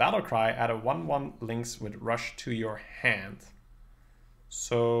 rush. Battlecry. Add a 1/1 links with rush to your hand.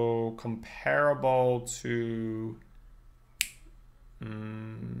 So comparable to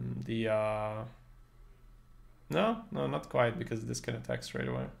no, not quite, because this can attack straight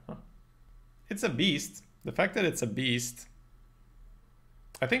away. Huh. It's a beast. The fact that it's a beast,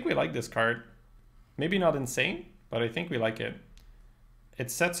 I think we like this card. Maybe not insane, but I think we like it. It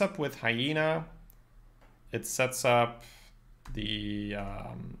sets up with Hyena. It sets up the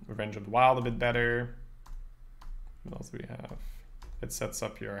Revenge of the Wild a bit better. What else do we have? It sets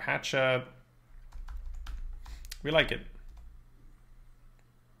up your Hatchet. We like it.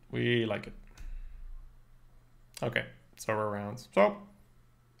 We like it. Okay, so we're around. So,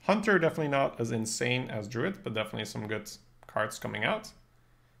 Hunter definitely not as insane as Druid, but definitely some good cards coming out.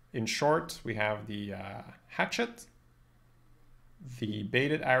 In short, we have the Hatchet, the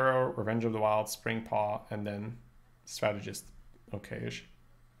Baited Arrow, Revenge of the Wild, Spring Paw, and then Strategist. Okay-ish.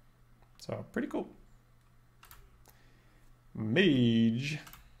 So, pretty cool. Mage.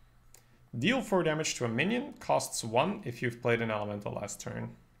 Deal 4 damage to a minion, costs 1 if you've played an elemental last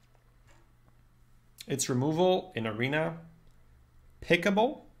turn. Its removal in Arena,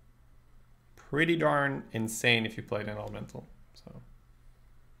 pickable, pretty darn insane if you played an elemental. So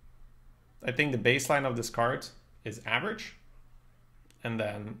I think the baseline of this card is average, and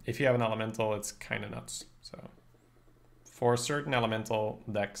then if you have an elemental, it's kind of nuts. So for certain elemental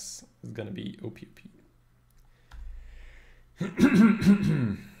decks, it's gonna be OP.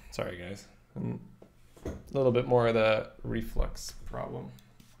 Sorry guys, a little bit more of the reflux problem.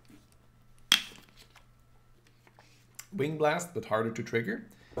 Wing Blast, but harder to trigger.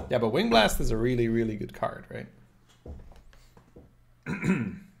 Yeah, but Wing Blast is a really, really good card, right?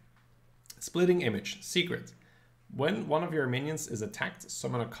 Splitting Image. Secret. When one of your minions is attacked,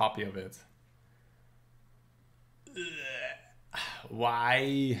 summon a copy of it.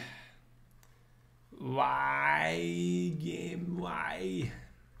 Why? Why, game? Why?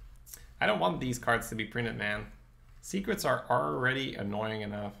 I don't want these cards to be printed, man. Secrets are already annoying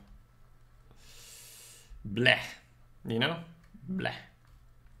enough. Bleh. You know? Bleh.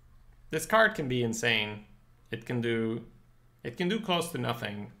 This card can be insane. It can do close to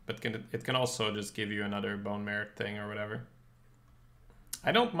nothing, but it can also just give you another bone merit thing or whatever.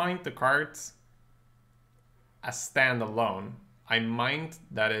 I don't mind the cards as standalone. I mind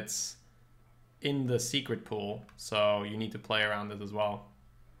that it's in the secret pool, so you need to play around it as well.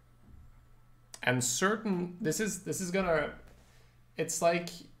 And certain, this is gonna, it's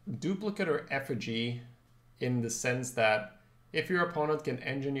like duplicate or effigy in the sense that if your opponent can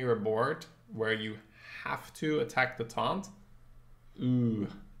engineer a board where you have to attack the taunt, ooh,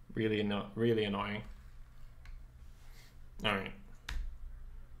 really annoying. All right.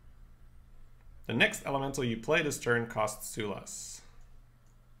 The next elemental you play this turn costs 2 less.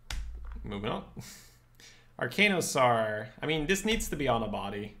 Moving on. Arcanosaur. I mean, this needs to be on a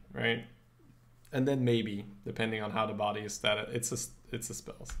body, right? And then maybe, depending on how the body is stated, it's a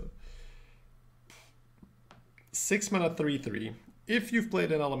spell. So 6 mana 3/3. If you've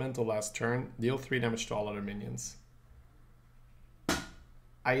played an elemental last turn, deal 3 damage to all other minions.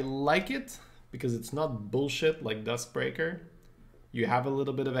 I like it because it's not bullshit like Duskbreaker. You have a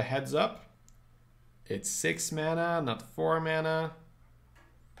little bit of a heads up. It's 6 mana, not 4 mana.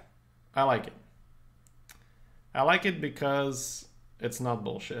 I like it. I like it because it's not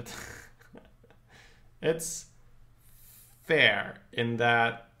bullshit. It's fair in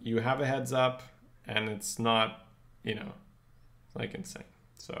that you have a heads up and it's not, you know, like insane.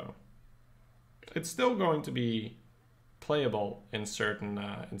 So it's still going to be playable in certain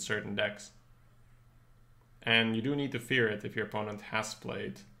decks. And you do need to fear it if your opponent has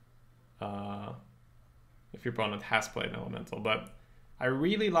played an elemental. But I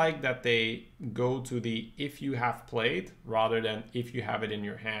really like that they go to the if you have played rather than if you have it in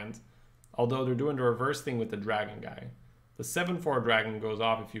your hand. Although they're doing the reverse thing with the dragon guy. The 7/4 dragon goes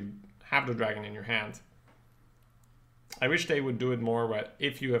off if you have the dragon in your hand. I wish they would do it more but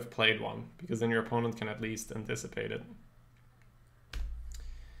if you have played one, because then your opponent can at least anticipate it.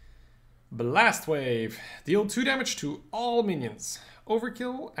 Blast Wave. Deal 2 damage to all minions.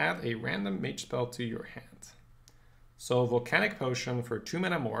 Overkill, add a random mage spell to your hand. So Volcanic Potion for 2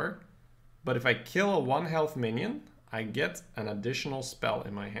 mana more, but if I kill a 1 health minion, I get an additional spell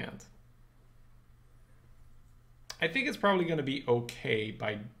in my hand. I think it's probably going to be okay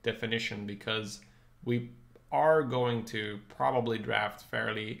by definition because we are going to probably draft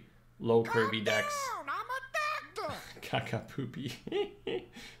fairly low curvy decks. I'm a doctor. Caca poopy.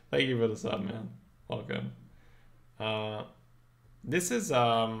 Thank you for the sub, man. Welcome. This is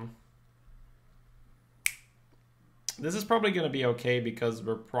probably going to be okay because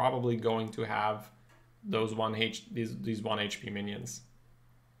we're probably going to have those these 1 HP minions.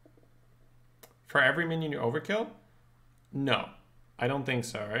 For every minion you overkill? No, I don't think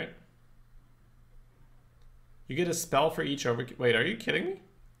so, right? You get a spell for each overkill. Wait, are you kidding me?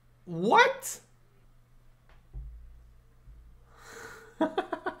 What?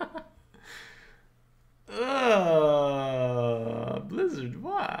 Blizzard,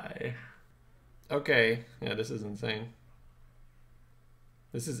 why? Okay, yeah, this is insane.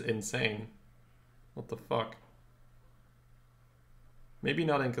 This is insane. What the fuck? Maybe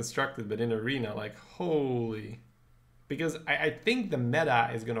not in constructed, but in arena, like, holy. Because I think the meta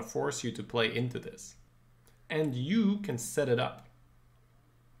is gonna force you to play into this. And you can set it up.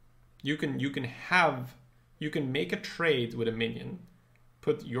 You can make a trade with a minion,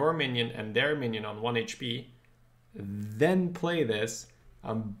 put your minion and their minion on 1 HP, then play this,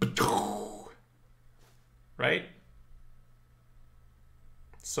 right?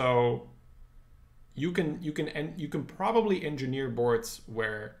 So you can probably engineer boards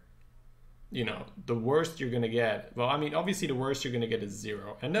where, you know, the worst you're gonna get. Well, I mean, obviously the worst you're gonna get is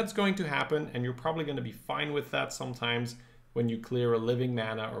 0, and that's going to happen, and you're probably gonna be fine with that sometimes when you clear a living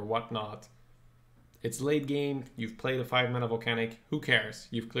mana or whatnot. It's late game, you've played a 5-mana volcanic, who cares?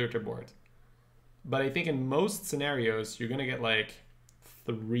 You've cleared your board. But I think in most scenarios, you're gonna get like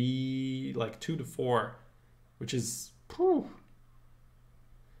 2 to 4, which is, whew.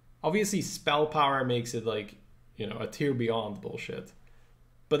 Obviously spell power makes it like, you know, a tier beyond bullshit.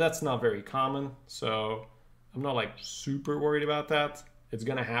 But that's not very common, so I'm not like super worried about that. It's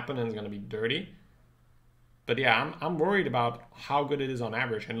gonna happen and it's gonna be dirty. But yeah, I'm worried about how good it is on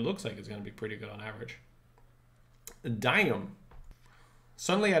average, and it looks like it's gonna be pretty good on average. Dynam.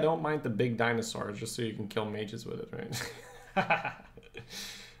 Suddenly I don't mind the big dinosaurs, just so you can kill mages with it, right?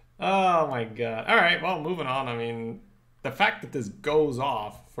 Oh my god. Alright, well, moving on. I mean, the fact that this goes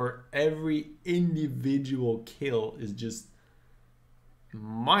off for every individual kill is just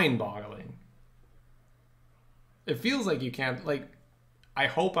mind-boggling. It feels like you can't, like, I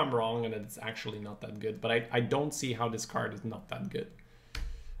hope I'm wrong and it's actually not that good, but I don't see how this card is not that good.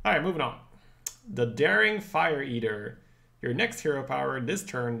 Alright, moving on. The Daring Fire Eater. Your next hero power this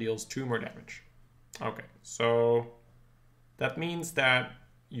turn deals 2 more damage. Okay, so that means that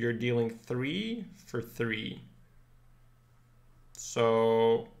you're dealing 3 for 3.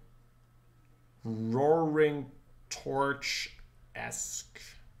 So Roaring Torch-esque,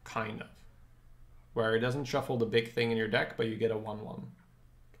 kind of. Where it doesn't shuffle the big thing in your deck, but you get a 1/1.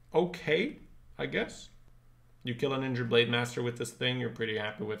 Okay, I guess. You kill an injured Blade Master with this thing, you're pretty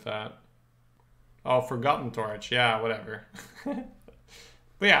happy with that. Oh, Forgotten Torch, yeah, whatever. But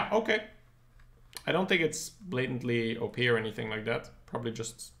yeah, okay. I don't think it's blatantly OP or anything like that. Probably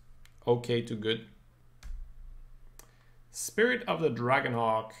just okay to good. Spirit of the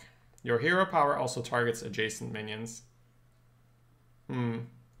Dragonhawk. Your hero power also targets adjacent minions.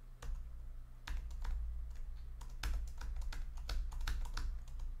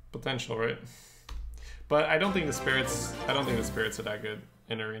 Potential, right? But I don't think the spirits are that good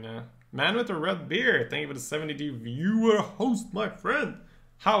in arena. Man with a red beard, thank you for the 72 viewer host, my friend.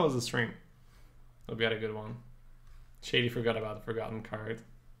 How was the stream? Hope you had a good one. Shady forgot about the forgotten card.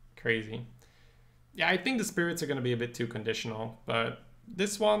 Crazy. Yeah, I think the spirits are going to be a bit too conditional, but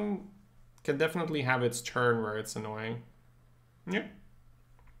this one can definitely have its turn where it's annoying. Yeah.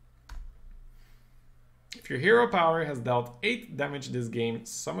 If your hero power has dealt 8 damage this game,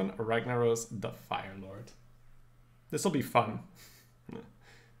 summon Ragnaros the Fire Lord. This will be fun.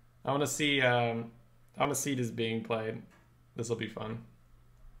 I want to see this being played. This will be fun.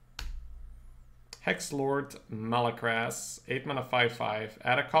 Hex Lord Malakras, 8 mana 5/5.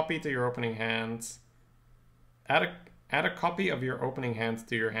 Add a copy to your opening hand. Add a copy of your opening hand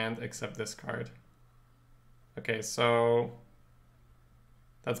to your hand except this card. Okay, so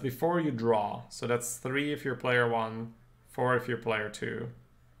that's before you draw. So that's 3 if you're player 1, 4 if you're player 2.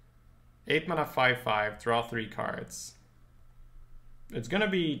 8 mana 5/5, draw 3 cards. It's gonna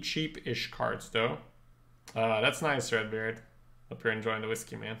be cheap-ish cards though. That's nice, Redbeard. Hope you're enjoying the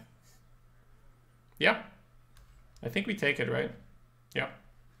whiskey, man. Yeah. I think we take it, right? Yeah.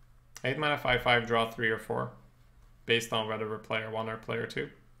 8 mana 5/5, draw 3 or 4. Based on whether we're player 1 or player 2.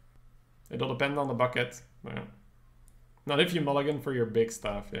 It'll depend on the bucket. Yeah. Not if you mulligan for your big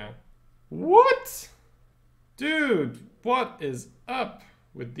stuff, yeah. What? Dude, what is up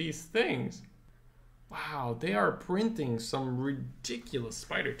with these things? Wow, they are printing some ridiculous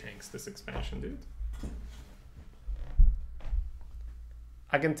spider tanks this expansion, dude.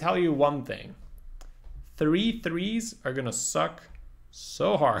 I can tell you one thing. 3 3s are gonna suck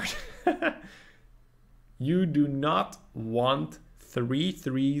so hard. You do not want 3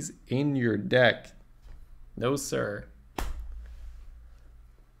 3s in your deck. No, sir.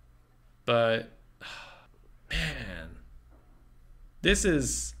 But This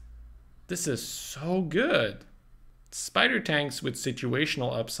is so good. Spider tanks with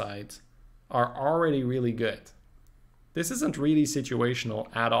situational upsides are already really good. This isn't really situational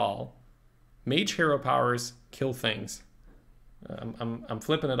at all. Mage hero powers kill things. I'm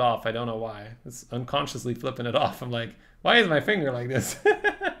flipping it off. I don't know why. It's unconsciously flipping it off. I'm like, why is my finger like this?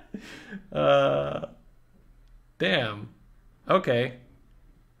 Damn. Okay.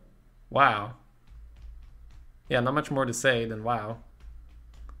 Wow. Yeah, not much more to say than wow.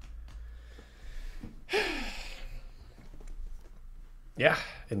 Yeah,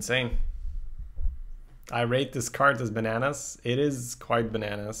 insane. I rate this card as bananas. It is quite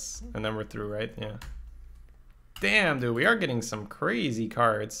bananas. And then we're through, right? Yeah. Damn, dude, we are getting some crazy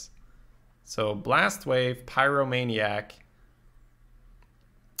cards. So Blast Wave, Pyromaniac,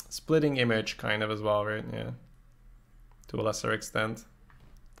 Splitting Image kind of as well, right? Yeah. To a lesser extent.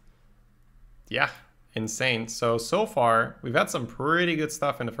 Yeah, insane. So far, we've had some pretty good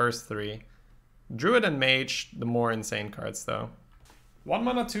stuff in the first three. Druid and Mage, the more insane cards though. 1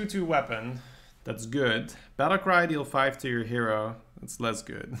 mana 2/2 weapon. That's good. Battlecry, deal 5 to your hero. That's less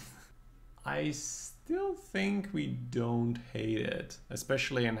good. I still think we don't hate it,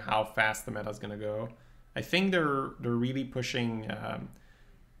 especially in how fast the meta is gonna go. I think they're really pushing.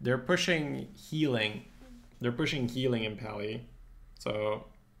 They're pushing healing. They're pushing healing in Pally, so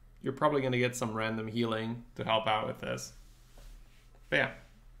you're probably gonna get some random healing to help out with this. But yeah,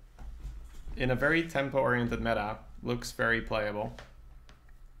 in a very tempo-oriented meta, looks very playable.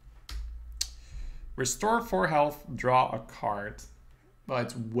 Restore 4 health, draw a card. Well,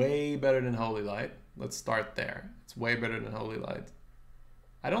 it's way better than Holy Light. Let's start there. It's way better than Holy Light.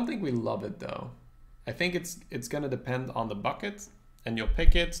 I don't think we love it though. I think it's gonna depend on the bucket, and you'll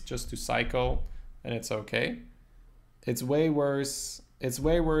pick it just to cycle, and it's okay. It's way worse. It's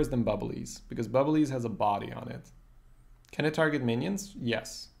way worse than Bubblies, because Bubblies has a body on it. Can it target minions?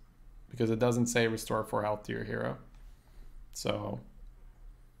 Yes, because it doesn't say restore 4 health to your hero. So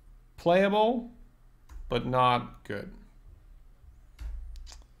playable, but not good.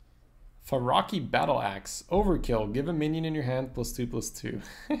 Faraki Battle Axe. Overkill. Give a minion in your hand +2/+2.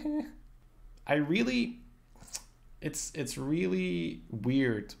 I really... It's really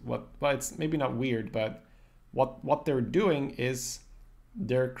weird. Well, it's maybe not weird, but what they're doing is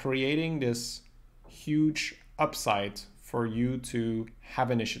they're creating this huge upside for you to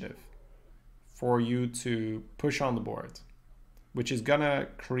have initiative, for you to push on the board, which is gonna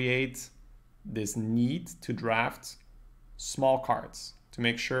create this need to draft small cards to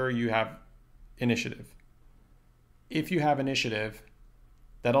make sure you have initiative. If you have initiative,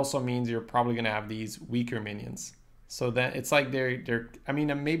 that also means you're probably gonna have these weaker minions. So that it's like they're I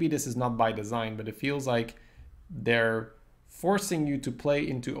mean, maybe this is not by design, but it feels like they're forcing you to play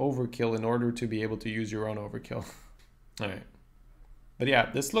into overkill in order to be able to use your own overkill. All right. But yeah,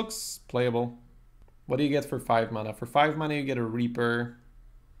 this looks playable. What do you get for 5 mana? For 5 mana, you get a Reaper.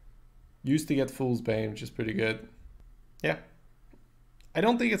 Used to get Fool's Bane, which is pretty good. Yeah. I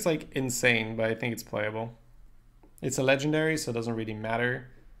don't think it's like insane, but I think it's playable. It's a legendary, so it doesn't really matter.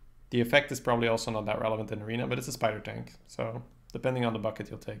 The effect is probably also not that relevant in Arena, but it's a spider tank. So depending on the bucket,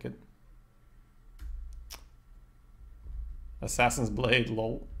 you'll take it. Assassin's Blade,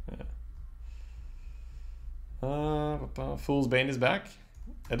 lol. Yeah. Fool's Bane is back.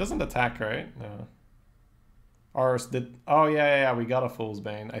 It doesn't attack, right? No. Or did... Oh, yeah, we got a Fool's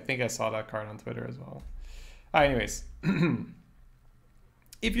Bane. I think I saw that card on Twitter as well. Anyways.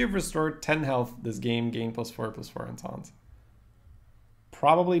 If you've restored 10 health this game, gain +4/+4 in taunt.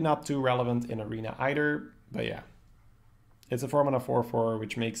 Probably not too relevant in Arena either, but yeah. It's a 4 mana 4/4,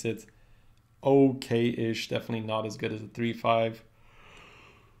 which makes it okay-ish. Definitely not as good as a 3/5.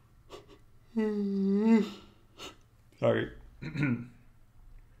 Sorry.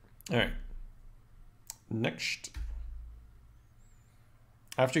 Alright. Next.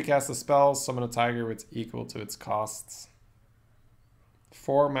 After you cast a spell, summon a tiger with equal to its costs.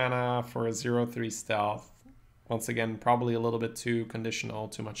 4 mana for a 0/3 stealth. Once again, probably a little bit too conditional,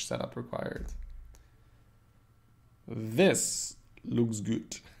 too much setup required. This looks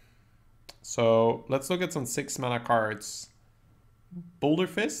good. So let's look at some 6 mana cards. Boulder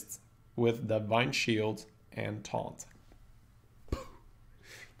Fist with Divine Shield and Taunt.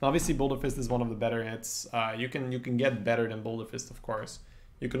 Obviously, Boulder Fist is one of the better hits. You can get better than Boulder Fist, of course.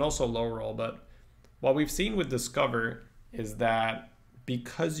 You can also low roll, but what we've seen with Discover is that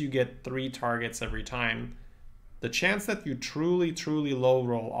because you get 3 targets every time, the chance that you truly low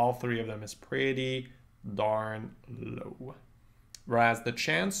roll all 3 of them is pretty darn low. Whereas the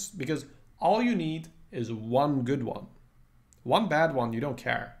chance, because all you need is 1 good one. 1 bad one, you don't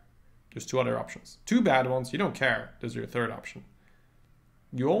care. There's 2 other options. 2 bad ones, you don't care. There's your 3rd option.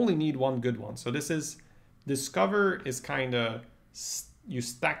 You only need one good one. So this is, Discover is kind of, you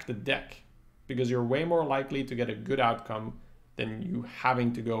stack the deck because you're way more likely to get a good outcome than you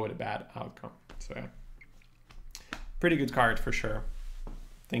having to go with a bad outcome. So yeah, pretty good card for sure.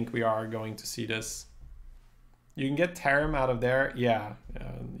 Think we are going to see this. You can get Tarim out of there. Yeah,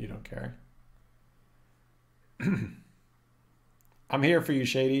 you don't care. I'm here for you,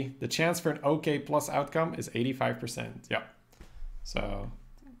 Shady. The chance for an okay plus outcome is 85%. Yeah. So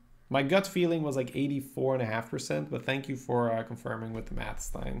my gut feeling was like 84.5%, but thank you for confirming with the math,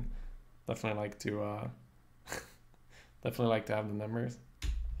 Stein. Definitely like to definitely like to have the numbers.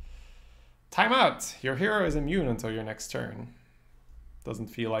 Timeout. Your hero is immune until your next turn. Doesn't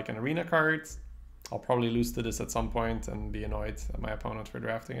feel like an arena card. I'll probably lose to this at some point and be annoyed at my opponent for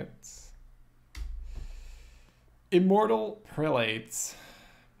drafting it. Immortal Prelate.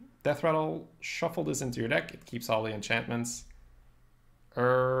 Death Rattle. Shuffle this into your deck. It keeps all the enchantments.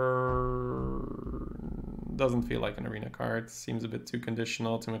 Doesn't feel like an arena card. Seems a bit too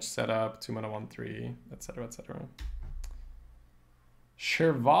conditional, too much setup, 2 mana 1/3, etc. etc.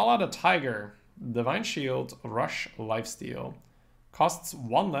 Shirvala the Tiger. Divine Shield, Rush, Lifesteal. Costs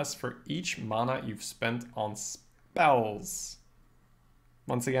 1 less for each mana you've spent on spells.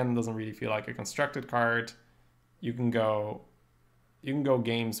 Once again, doesn't really feel like a constructed card. You can go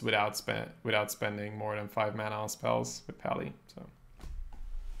games without spending more than 5 mana on spells with Pally. So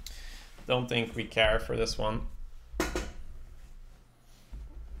don't think we care for this one.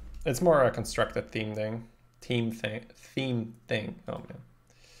 It's more a constructed theme thing. Oh man.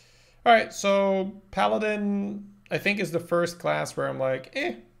 All right, so Paladin, I think, is the first class where I'm like,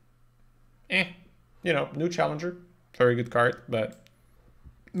 you know, new challenger, very good card, but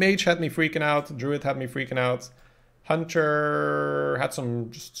Mage had me freaking out, Druid had me freaking out, Hunter had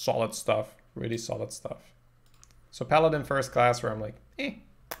some just solid stuff, really solid stuff. So Paladin first class where I'm like,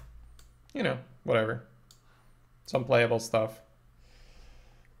 you know, whatever. Some playable stuff.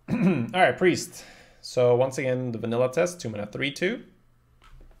 All right, Priest. So once again, the vanilla test, 2 mana 3/2.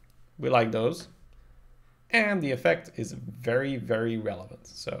 We like those. And the effect is very, very relevant.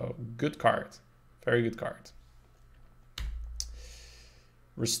 So good card. Very good card.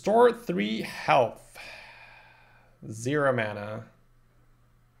 Restore 3 health. 0 mana.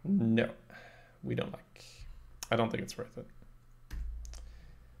 No, we don't like. I don't think it's worth it.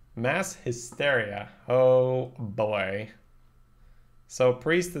 Mass Hysteria. Oh boy. So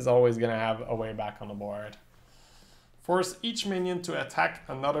Priest is always going to have a way back on the board. Force each minion to attack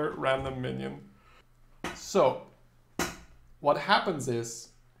another random minion. So what happens is,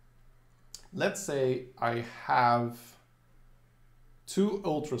 let's say I have 2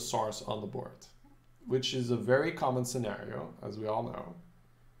 Ultrasaurs on the board, which is a very common scenario, as we all know.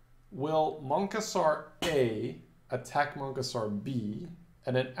 Will Monkasaur A attack Monkasaur B,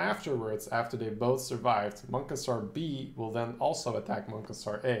 and then afterwards, after they both survived, Monkasaur B will then also attack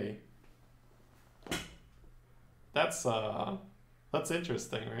Monkasaur A. That's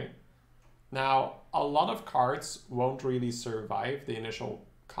interesting, right? Now, a lot of cards won't really survive the initial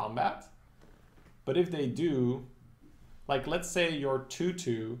combat, but if they do, like let's say your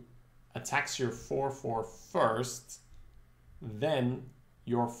 2/2 attacks your 4/4 first, then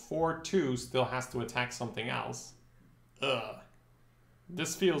your 4/2 still has to attack something else. Ugh.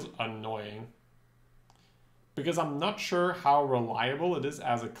 This feels annoying because I'm not sure how reliable it is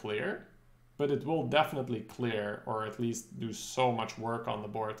as a clear, but it will definitely clear, or at least do so much work on the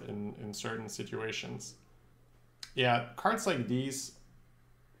board in certain situations. Yeah, cards like these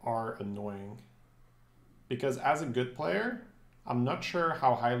are annoying because as a good player, I'm not sure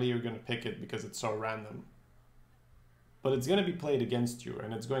how highly you're going to pick it because it's so random. But it's going to be played against you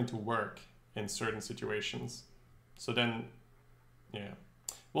and it's going to work in certain situations. So then, yeah,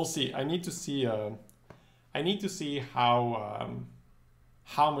 we'll see. I need to see how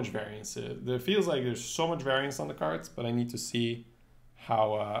much variance it is. It feels like there's so much variance on the cards, but I need to see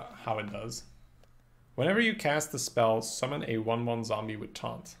how it does. Whenever you cast a spell, summon a 1/1 zombie with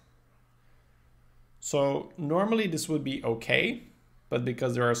taunt. So normally this would be okay, but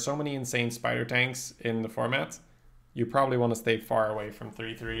because there are so many insane spider tanks in the format, you probably want to stay far away from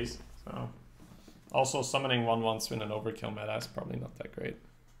 3/3s. So also summoning 1/1s in an overkill meta is probably not that great.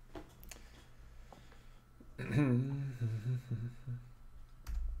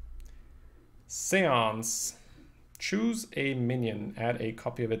 Seance. Choose a minion, add a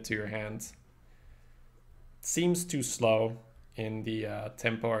copy of it to your hand. Seems too slow in the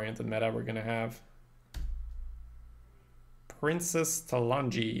tempo-oriented meta we're gonna have. Princess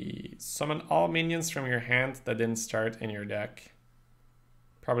Talanji. Summon all minions from your hand that didn't start in your deck.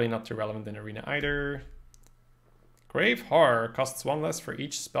 Probably not too relevant in Arena either. Grave Horror costs 1 less for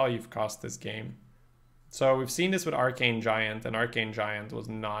each spell you've cast this game. So we've seen this with Arcane Giant, and Arcane Giant was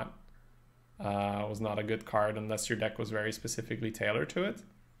not a good card unless your deck was very specifically tailored to it.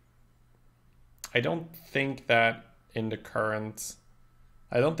 I don't think that in the current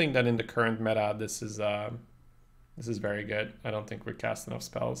meta this is very good. I don't think we cast enough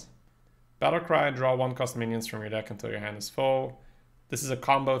spells. Battlecry, draw 1 cost minions from your deck until your hand is full. This is a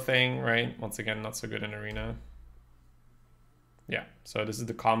combo thing, right? Once again, not so good in Arena. Yeah, so this is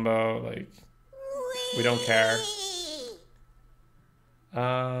the combo, like, we don't care.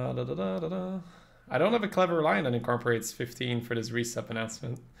 I don't have a clever line that incorporates 15 for this reset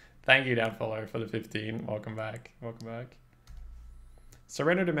announcement. Thank you, Dan Fuller, for the 15. Welcome back. Welcome back.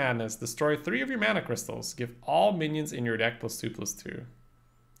 Surrender to Madness. Destroy 3 of your mana crystals. Give all minions in your deck +2/+2.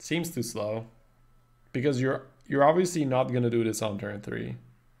 Seems too slow. Because you're obviously not going to do this on turn 3.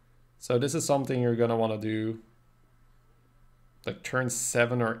 So this is something you're going to want to do like turn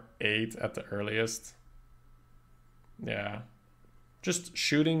 7 or 8 at the earliest. Yeah. Just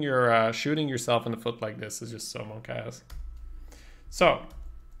shooting yourself in the foot like this is just so monk-ass. So,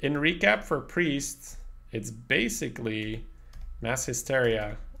 in recap for Priest, it's basically Mass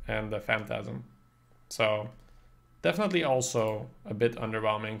Hysteria and the Phantasm. So, definitely also a bit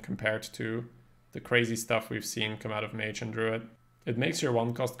underwhelming compared to the crazy stuff we've seen come out of Mage and Druid. It makes your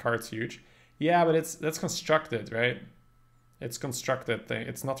 1-cost cards huge. Yeah, but that's constructed, right? It's constructed thing.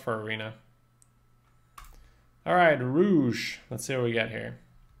 It's not for Arena. All right, Rouge. Let's see what we get here.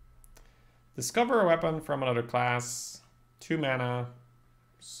 Discover a weapon from another class. 2 mana.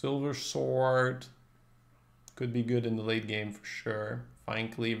 Silver Sword. Could be good in the late game for sure. Fine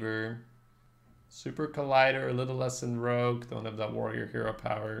Cleaver. Super Collider, a little less than Rogue. Don't have that Warrior Hero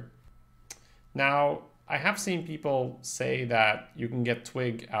power. Now, I have seen people say that you can get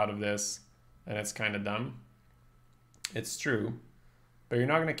Twig out of this, and it's kind of dumb. It's true, but you're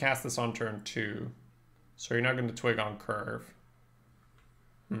not going to cast this on turn 2, so you're not going to Twig on curve.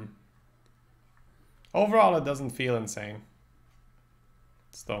 Overall, it doesn't feel insane.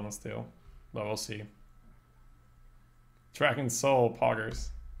 Stolen Steel, but we'll see. Dragon Soul,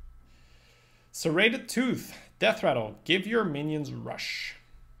 Poggers. Serrated Tooth, Death Rattle, give your minions rush.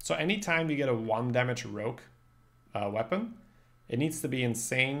 So anytime you get a 1 damage rogue weapon, it needs to be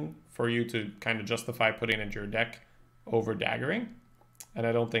insane for you to kind of justify putting it into your deck over daggering, and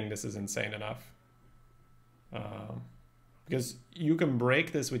I don't think this is insane enough. Because you can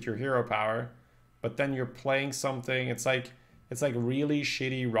break this with your hero power, but then you're playing something, it's like really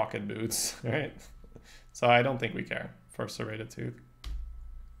shitty rocket boots, right? So I don't think we care for Serrated Tooth.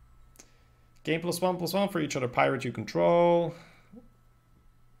 Gain +1/+1 for each other pirate you control.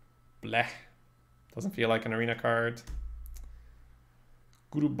 Bleh. Doesn't feel like an Arena card.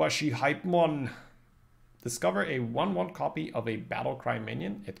 Gurubashi Hypemon. Discover a 1/1 copy of a Battlecry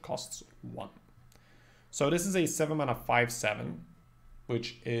minion. It costs 1. So this is a 7 mana 5/7,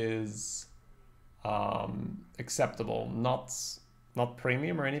 which is acceptable. Not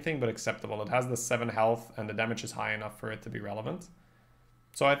premium or anything, but acceptable. It has the 7 health and the damage is high enough for it to be relevant.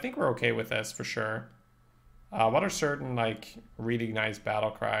 So I think we're okay with this for sure. What are certain like really nice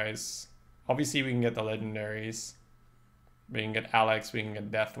battle cries? Obviously we can get the legendaries. We can get Alex, we can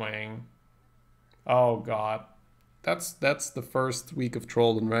get Deathwing. Oh god. That's the first week of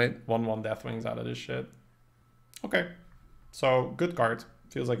Trolden, right? 1/1 Deathwings out of this shit. Okay. So good card.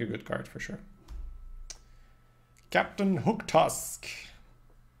 Feels like a good card for sure. Captain Hooktusk.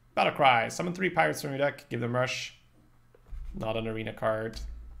 Battlecry. Summon 3 pirates from your deck. Give them rush. Not an Arena card.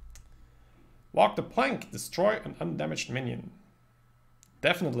 Walk the Plank. Destroy an undamaged minion.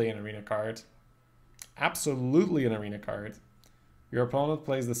 Definitely an Arena card. Absolutely an Arena card. Your opponent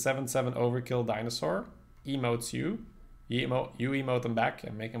plays the 7/7 Overkill Dinosaur. Emotes you. You emote them back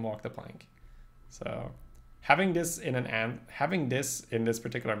and make him walk the plank. So having this in this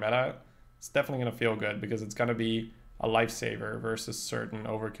particular meta, it's definitely going to feel good because it's going to be a lifesaver versus certain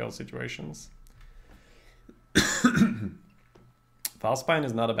overkill situations. Valspine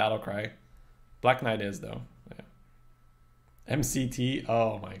is not a battle cry. Black Knight is though. Yeah. MCT,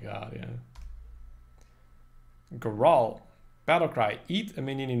 oh my god, yeah. Garal, battle cry, eat a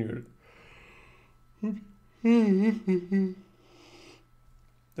minion in your...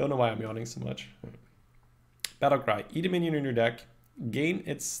 Don't know why I'm yawning so much. Battle cry, eat a minion in your deck, gain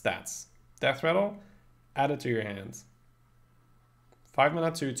its stats. Death Rattle, add it to your hands. 5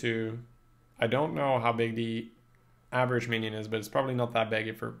 mana 2/2. I don't know how big the average minion is, but it's probably not that big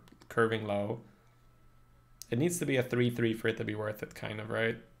if we're curving low. It needs to be a 3/3 for it to be worth it, kind of,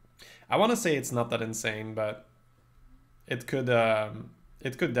 right? I want to say it's not that insane, but it could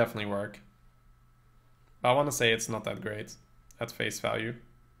definitely work. But I want to say it's not that great at face value.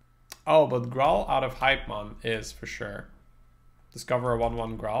 Oh, but Growl out of Hypemon is for sure. Discover a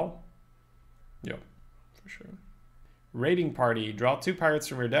 1/1 Growl. Yep, for sure. Raiding Party. Draw 2 pirates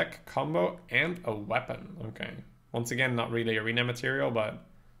from your deck, combo, and a weapon. Okay. Once again, not really arena material, but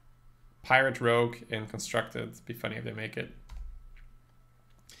Pirate Rogue in Constructed. It'd be funny if they make it.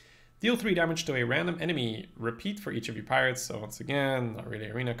 Deal 3 damage to a random enemy. Repeat for each of your pirates. So once again, not really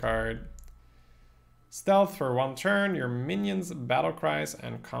arena card. Stealth for 1 turn. Your minions' battle cries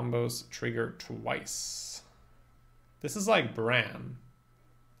and combos trigger twice. This is like Bran.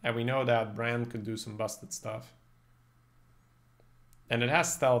 And we know that Bran could do some busted stuff. And it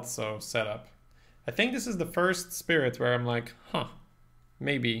has stealth, so setup. I think this is the first spirit where I'm like, huh,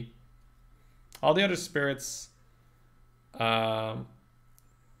 maybe. All the other spirits... all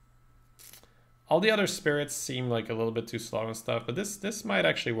the other spirits seem like a little bit too slow and stuff, but this might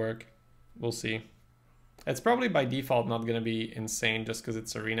actually work. We'll see. It's probably by default not going to be insane just because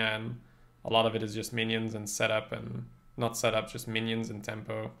it's arena and a lot of it is just minions and setup and not setup, just minions and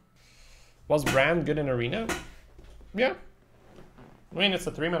tempo. Was Bran good in arena? Yeah. I mean, it's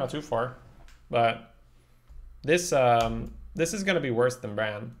a 3-mana 2/4, but this is going to be worse than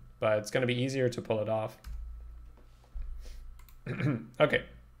Bran, but it's going to be easier to pull it off. Okay.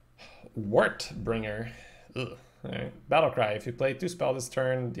 Wartbringer. Ugh. All right. Battlecry. If you play 2 spells this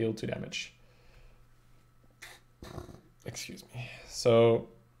turn, deal 2 damage. Excuse me. So,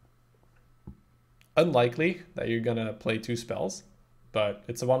 unlikely that you're going to play 2 spells, but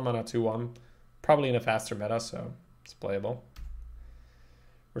it's a 1-mana 2/1, probably in a faster meta, so it's playable.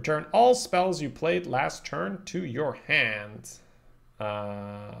 Return all spells you played last turn to your hand.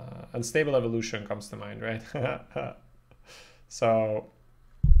 Unstable Evolution comes to mind, right? So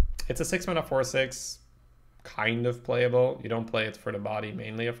it's a 6-mana 4/6, kind of playable. You don't play it for the body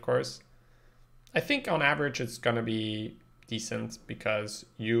mainly, of course. I think on average it's gonna be decent because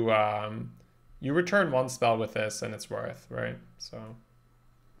you return 1 spell with this and it's worth, right? So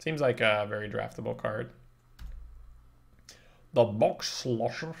seems like a very draftable card. The Box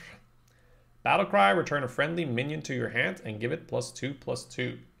Slosher. Battlecry, return a friendly minion to your hand and give it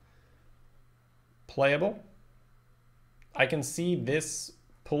 +2/+2. Playable. I can see this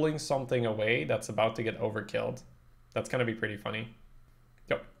pulling something away that's about to get overkilled. That's going to be pretty funny.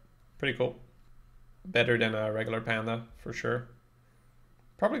 Yep, pretty cool. Better than a regular panda, for sure.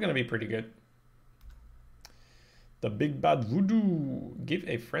 Probably going to be pretty good. The Big Bad Voodoo. Give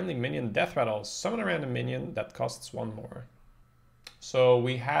a friendly minion death rattle. Summon a random minion that costs 1 more. So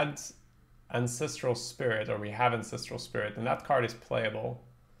we had Ancestral Spirit, or we have Ancestral Spirit, and that card is playable.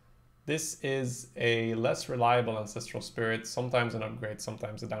 This is a less reliable Ancestral Spirit, sometimes an upgrade,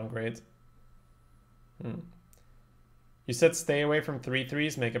 sometimes a downgrade. You said stay away from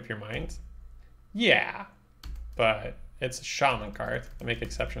 3/3s, make up your mind. Yeah, but it's a Shaman card. I make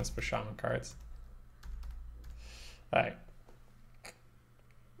exceptions for Shaman cards. All right.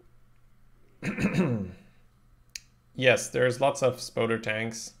 Yes, there's lots of Spoder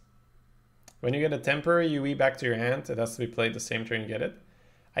tanks. When you get a temporary UE back to your hand, it has to be played the same turn you get it.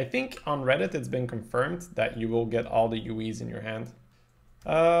 I think on Reddit it's been confirmed that you will get all the UEs in your hand.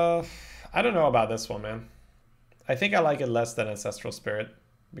 I don't know about this one, man. I think I like it less than Ancestral Spirit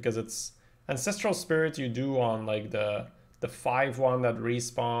because it's Ancestral Spirit you do on like the 5/1 that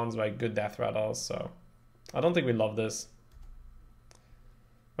respawns like good death rattles, so I don't think we love this.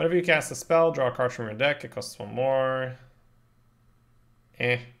 Whenever you cast a spell, draw a card from your deck. It costs 1 more.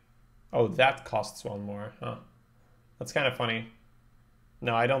 Oh, that costs 1 more. Huh. That's kind of funny.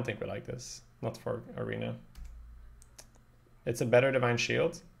 No, I don't think we like this. Not for arena. It's a better Divine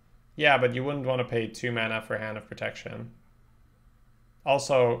Shield. Yeah, but you wouldn't want to pay 2 mana for Hand of Protection.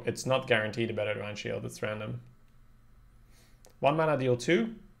 Also, it's not guaranteed a better Divine Shield. It's random. 1 mana deal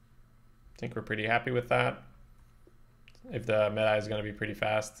 2. I think we're pretty happy with that. If the meta is going to be pretty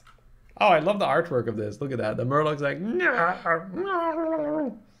fast. Oh, I love the artwork of this. Look at that. The Murloc's like,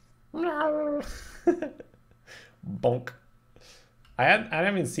 no, no. Bonk. I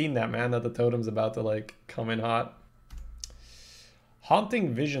haven't seen that, man, that the totem's about to like come in hot.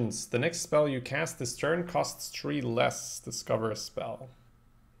 Haunting Visions. The next spell you cast this turn costs 3 less. Discover a spell.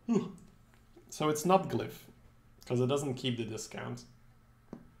 So it's not Glyph, because it doesn't keep the discount.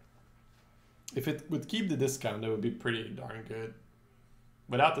 If it would keep the discount, it would be pretty darn good.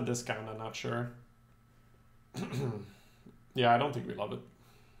 Without the discount, I'm not sure. Yeah, I don't think we love it.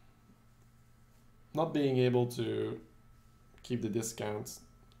 Not being able to keep the discounts.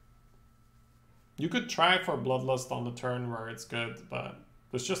 You could try for Bloodlust on the turn where it's good, but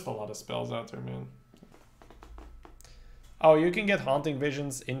there's just a lot of spells out there, man. Oh, you can get Haunting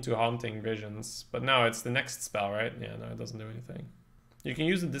Visions into Haunting Visions. But no, it's the next spell, right? Yeah, no, it doesn't do anything. You can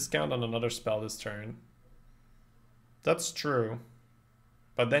use a discount on another spell this turn. That's true.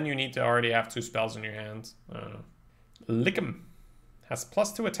 But then you need to already have 2 spells in your hand. I don't know. Lickum has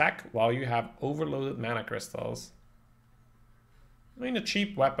 +2 attack while you have overloaded mana crystals. I mean, a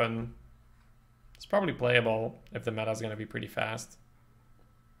cheap weapon. It's probably playable if the meta is going to be pretty fast.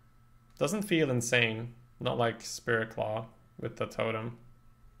 Doesn't feel insane. Not like Spirit Claw with the totem.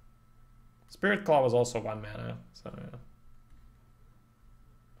 Spirit Claw was also 1 mana, so yeah.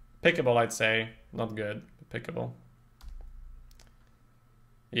 Pickable, I'd say. Not good, but pickable.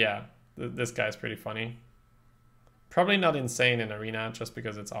 Yeah, this guy's pretty funny. Probably not insane in Arena, just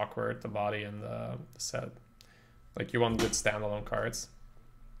because it's awkward, the body and the set. Like, you want good standalone cards.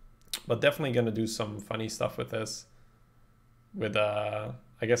 But definitely gonna do some funny stuff with this. With, I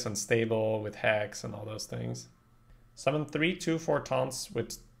guess, Unstable, with Hex, and all those things. Summon 3 2/4 taunts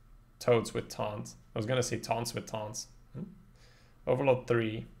with Toads with Taunt. I was gonna say taunts with taunts. Overload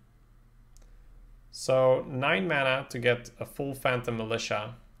 3. So 9 mana to get a full Phantom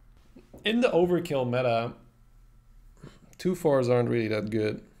Militia. In the overkill meta, 2/4s aren't really that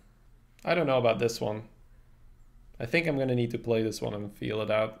good. I don't know about this one. I think I'm gonna need to play this one and feel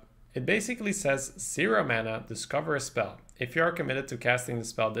it out. It basically says 0 mana, discover a spell. If you are committed to casting the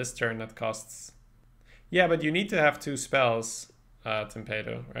spell this turn, that costs... Yeah, but you need to have 2 spells,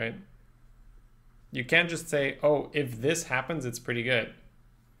 Timpedo, right? You can't just say, oh, if this happens, it's pretty good.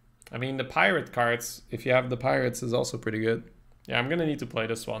 I mean, the pirate cards, if you have the pirates, is also pretty good. Yeah, I'm gonna need to play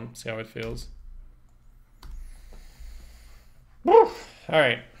this one, see how it feels. Woo! All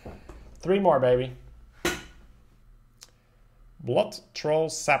right, 3 more, baby. Blood Troll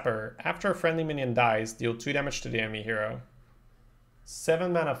Sapper. After a friendly minion dies, deal 2 damage to the enemy hero.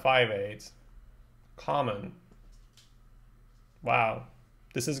 7 mana 5/8. Common. Wow.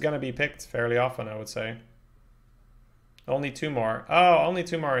 This is gonna be picked fairly often, I would say. Only 2 more. Oh, only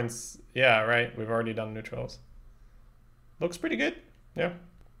 2 more. Yeah, right. We've already done neutrals. Looks pretty good. Yeah.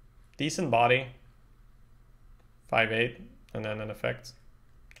 Decent body. 5/8. And then an effect.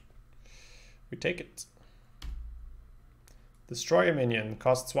 We take it. Destroy a minion.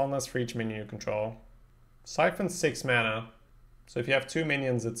 Costs 1 less for each minion you control. Siphon 6 mana. So if you have 2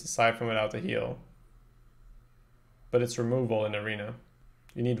 minions, it's a siphon without a heal. But it's removal in Arena.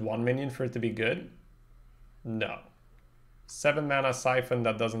 You need 1 minion for it to be good? No. 7 mana siphon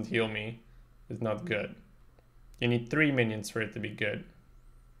that doesn't heal me is not good. You need 3 minions for it to be good.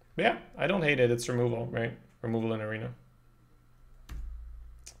 But yeah, I don't hate it. It's removal, right? Removal in Arena.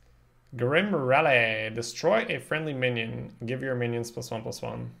 Grim Rally. Destroy a friendly minion. Give your minions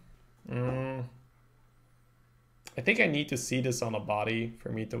 +1/+1. I think I need to see this on a body for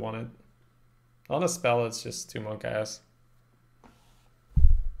me to want it. On a spell, it's just 2 Monk Ass.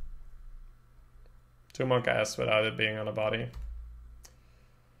 2 Monk Ass without it being on a body.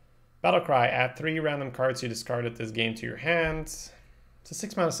 Battlecry. Add 3 random cards you discarded this game to your hand. It's a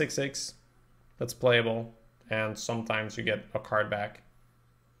 6 mana 6/6. That's playable. And sometimes you get a card back.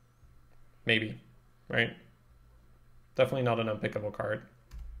 Maybe, right? Definitely not an unpickable card.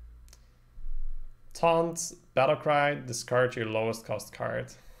 Taunt, Battlecry, discard your lowest cost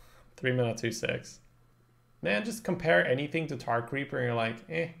card. 3 mana 2/6. Man, just compare anything to Tar Creeper and you're like,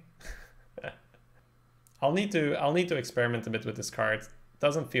 eh. I'll need to experiment a bit with this card.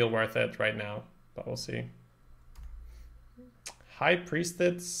 Doesn't feel worth it right now, but we'll see. High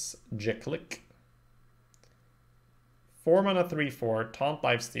Priestess, Jeklik. 4 mana 3/4, Taunt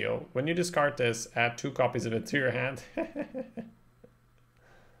Lifesteal. When you discard this, add 2 copies of it to your hand.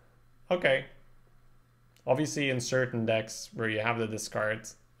 Okay. Obviously in certain decks where you have the discard,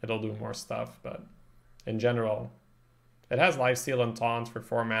 it'll do more stuff, but in general, it has Lifesteal and Taunt for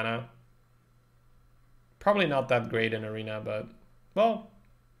 4 mana. Probably not that great in Arena, but, well,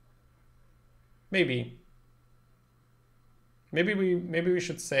 maybe. Maybe we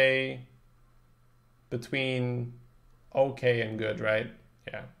should say between okay and good, right?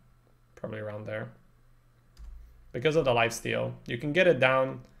 Yeah, probably around there. Because of the lifesteal, you can get it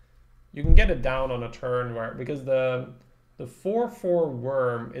down. You can get it down on a turn where, because the 4/4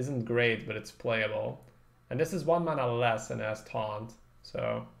 worm isn't great, but it's playable, and this is 1 mana less and has taunt,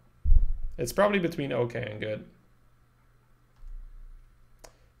 so it's probably between okay and good.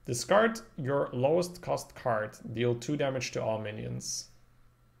 Discard your lowest cost card. Deal 2 damage to all minions.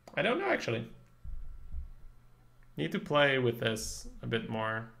 I don't know, actually. Need to play with this a bit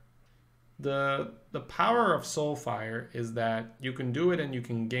more. The power of Soulfire is that you can do it and you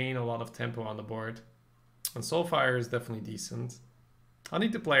can gain a lot of tempo on the board. And Soulfire is definitely decent. I'll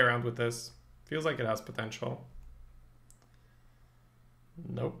need to play around with this. Feels like it has potential.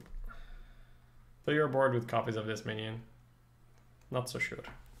 Nope. So you're bored with copies of this minion. Not so sure.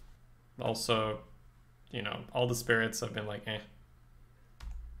 Also, you know, all the spirits have been like, eh.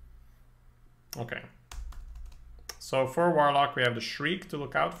 Okay. So for Warlock, we have the Shriek to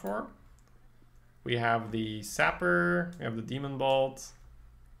look out for. We have the Sapper, we have the Demon Bolt,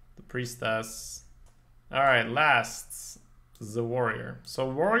 the Priestess. All right, last, the Warrior. So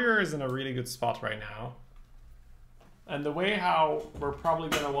Warrior is in a really good spot right now. And the way how we're probably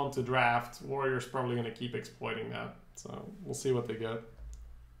going to want to draft, Warrior's probably going to keep exploiting that. So we'll see what they get.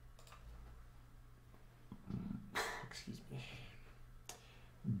 Excuse me.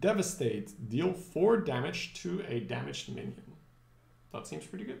 Devastate. Deal 4 damage to a damaged minion. That seems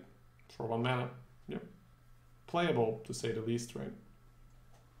pretty good. For 1 mana. Yep. Playable, to say the least, right?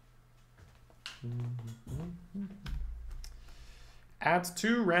 Add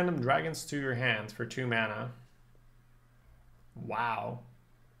 2 random dragons to your hand for 2 mana. Wow.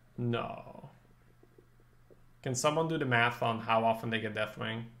 No. Can someone do the math on how often they get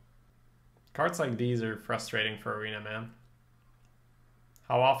Deathwing? Cards like these are frustrating for Arena, man.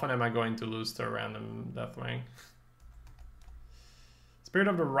 How often am I going to lose to a random Deathwing? Spirit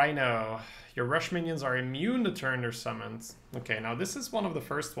of the Rhino. Your rush minions are immune the turn they're summoned. Okay, now this is one of the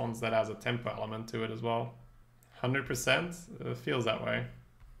first ones that has a tempo element to it as well. 100%? It feels that way.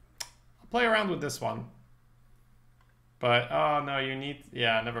 I'll play around with this one. But, oh no, you need...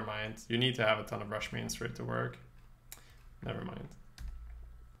 Yeah, never mind. You need to have a ton of rush minions for it to work. Never mind.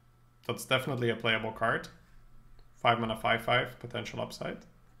 That's definitely a playable card. 5 mana 5/5, potential upside.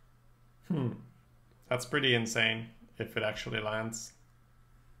 That's pretty insane if it actually lands.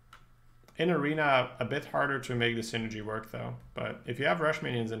 In Arena, a bit harder to make the synergy work though. But if you have rush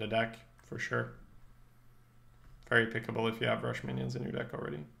minions in the deck, for sure. Very pickable if you have rush minions in your deck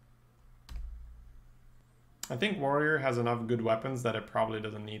already. I think Warrior has enough good weapons that it probably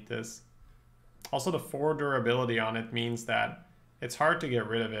doesn't need this. Also, the 4 durability on it means that it's hard to get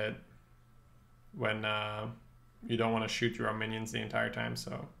rid of it when you don't want to shoot your own minions the entire time,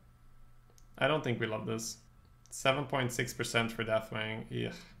 so I don't think we love this. 7.6% for Deathwing.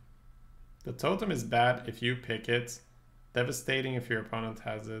 Ugh. The totem is bad if you pick it. Devastating if your opponent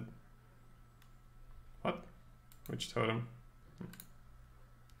has it. What? Which totem?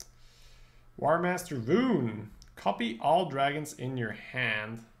 Warmaster Voon. Copy all dragons in your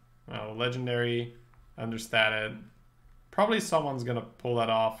hand. Oh, legendary, understated. Probably someone's gonna pull that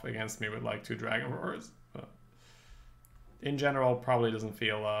off against me with like 2 Dragon Roars. But in general, probably doesn't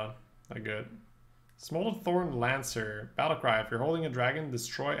feel that good. Smoldered Thorn Lancer. Battlecry. If you're holding a dragon,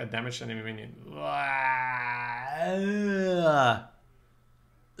 destroy a damaged enemy minion.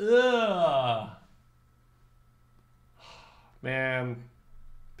 Man.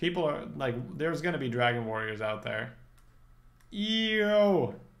 People are like, there's gonna be Dragon Warriors out there.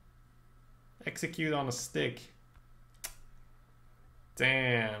 Ew. Execute on a stick.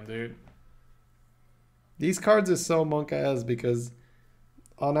 Damn, dude. These cards are so monk-ass because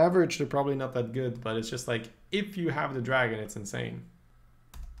on average they're probably not that good, but it's just like, if you have the dragon, it's insane.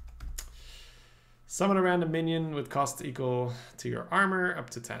 Summon a random minion with cost equal to your armor,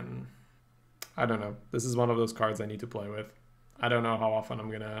 up to 10. I don't know. This is one of those cards I need to play with. I don't know how often I'm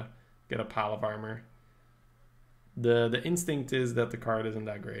gonna get a pile of armor. The instinct is that the card isn't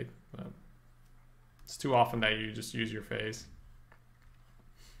that great. But it's too often that you just use your face.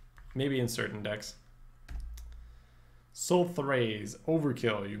 Maybe in certain decks. Soul Thraze.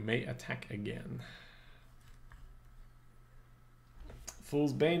 Overkill. You may attack again.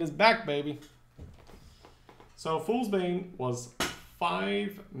 Fool's Bane is back, baby. So Fool's Bane was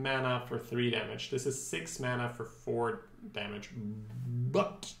 5 mana for 3 damage. This is 6 mana for 4 damage.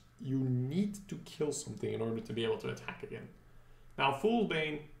 But you need to kill something in order to be able to attack again. Now, Fool's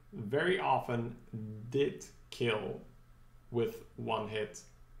Bane very often did kill with 1 hit.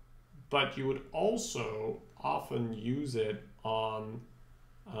 But you would also often use it on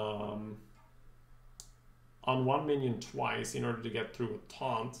 1 minion twice in order to get through a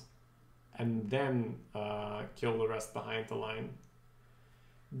taunt. And then kill the rest behind the line.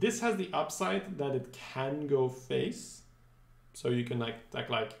 This has the upside that it can go face. So you can like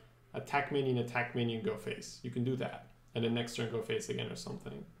attack minion, go face. You can do that. And then next turn go face again or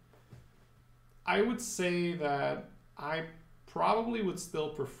something. I would say that I probably would still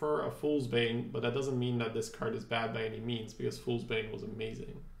prefer a Fool's Bane, but that doesn't mean that this card is bad by any means, because Fool's Bane was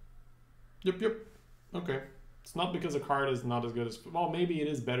amazing. Yep. Okay. It's not because a card is not as good as... Well, maybe it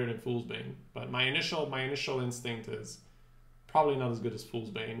is better than Fool's Bane, but my initial instinct is probably not as good as Fool's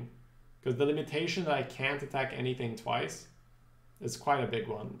Bane, because the limitation that I can't attack anything twice is quite a big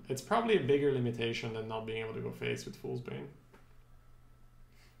one. It's probably a bigger limitation than not being able to go face with Fool's Bane.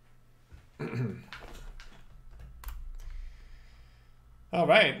 All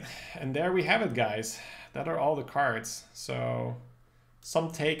right, and there we have it, guys. That are all the cards. So some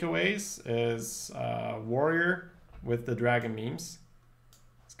takeaways is Warrior with the dragon memes.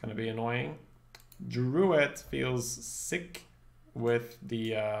 It's gonna be annoying. Druid feels sick with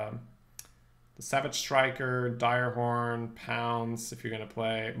the Savage Striker, Direhorn, Pounds if you're gonna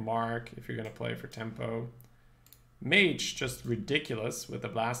play, Mark if you're gonna play for tempo. Mage just ridiculous with the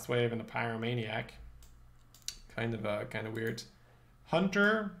Blast Wave and the Pyromaniac. Kind of weird.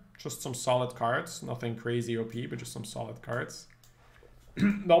 Hunter, just some solid cards, nothing crazy OP, but just some solid cards.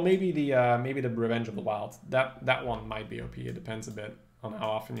 Well, maybe the Revenge of the Wild. That one might be OP. It depends a bit on how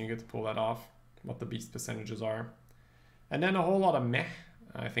often you get to pull that off, what the beast percentages are. And then a whole lot of meh.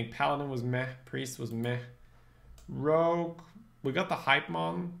 I think Paladin was meh, Priest was meh. Rogue, we got the Hype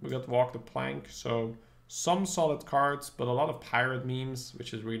Mon, we got Walk the Plank, so some solid cards, but a lot of pirate memes,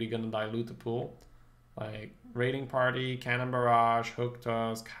 which is really gonna dilute the pool. Like Raiding Party, Cannon Barrage, Hook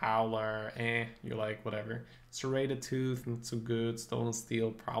Tusk, Howler, you're like, whatever. Serrated Tooth, not so good. Stolen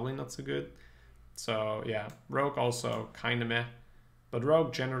Steel, probably not so good. So yeah, Rogue also kind of meh. But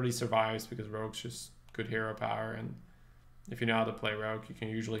Rogue generally survives because Rogue's just good hero power, and if you know how to play Rogue, you can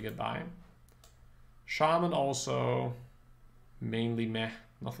usually get by. Shaman also mainly meh,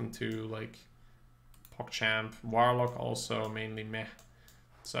 nothing too like PogChamp. Warlock also mainly meh.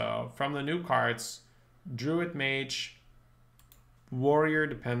 So from the new cards, Druid, Mage, Warrior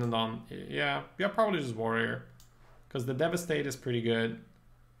dependent on, yeah, probably just Warrior. Because the Devastate is pretty good.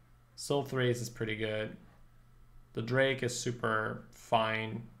 Sulthrace is pretty good. The Drake is super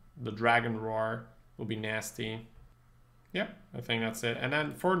fine. The Dragon Roar will be nasty. Yeah, I think that's it. And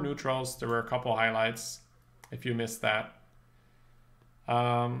then for neutrals, there were a couple highlights, if you missed that.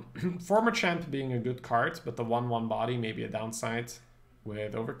 Former Champ being a good card, but the 1/1 body may be a downside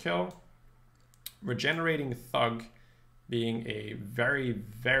with Overkill. Regenerating Thug being a very,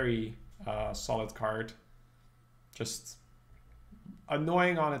 very solid card. Just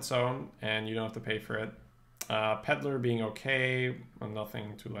annoying on its own, and you don't have to pay for it. Peddler being okay, and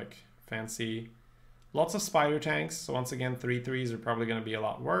nothing too like fancy. Lots of Spider Tanks, so once again 3/3s are probably going to be a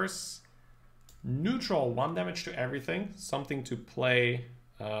lot worse. Neutral, 1 damage to everything, something to play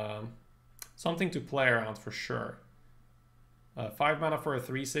around for sure. 5 mana for a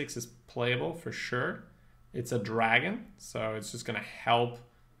 3/6 is playable for sure. It's a dragon, so it's just gonna help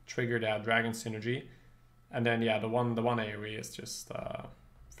trigger that dragon synergy. And then yeah, the one AoE is just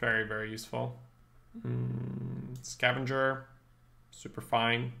very, very useful. Scavenger, super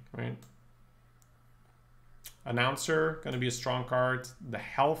fine, right? Announcer, gonna be a strong card. The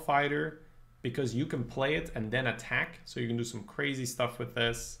Hellfighter, because you can play it and then attack, so you can do some crazy stuff with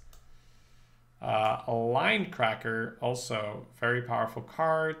this. A Line Cracker, also very powerful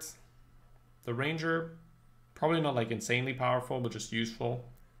card. The Ranger, probably not like insanely powerful, but just useful.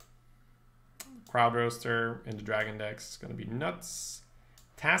 Crowd Roaster in the Dragon decks is going to be nuts.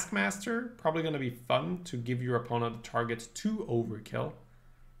 Taskmaster, probably going to be fun to give your opponent a target to overkill.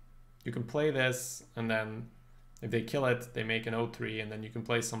 You can play this, and then if they kill it, they make an 0-3, and then you can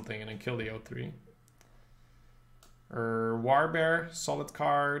play something and then kill the 0-3. Warbear, solid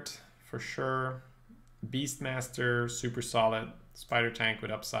card for sure. Beastmaster, super solid. Spider Tank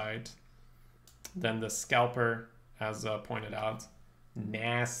with upside. Then the Scalper, as pointed out,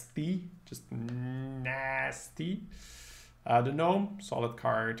 nasty, just nasty. The Gnome, solid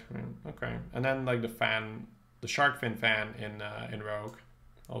card. Okay, and then like the Shark Fin fan in Rogue,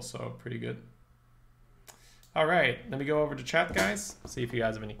 also pretty good. All right, let me go over to chat, guys. See if you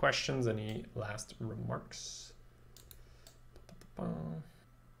guys have any questions, any last remarks.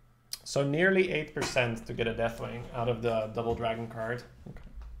 So nearly 8% to get a Deathwing out of the double dragon card. Okay.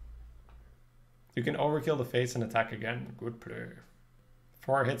 You can overkill the face and attack again. Good play.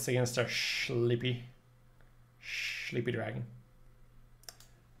 4 hits against a sleepy dragon.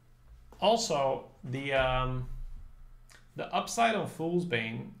 Also, the upside on Fool's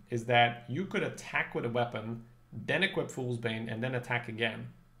Bane is that you could attack with a weapon, then equip Fool's Bane, and then attack again.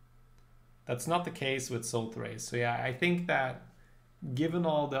 That's not the case with Sulthrace. So yeah, I think that given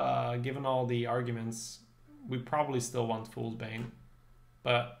all the arguments, we probably still want Fool's Bane.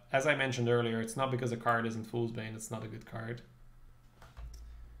 But as I mentioned earlier, it's not because a card isn't Fool's Bane, it's not a good card.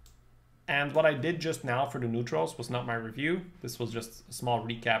 And what I did just now for the neutrals was not my review. This was just a small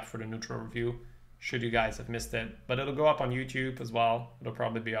recap for the neutral review, should you guys have missed it. But it'll go up on YouTube as well. It'll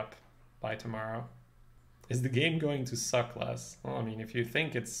probably be up by tomorrow. Is the game going to suck less? Well, I mean, if you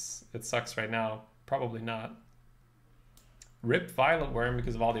think it sucks right now, probably not. Rip Violent Worm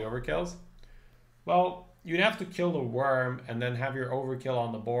because of all the overkills? Well, you'd have to kill the worm and then have your overkill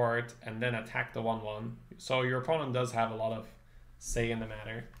on the board and then attack the 1/1. So your opponent does have a lot of say in the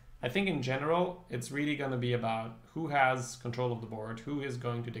matter. I think in general, it's really going to be about who has control of the board, who is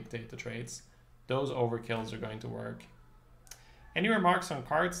going to dictate the trades. Those overkills are going to work. Any remarks on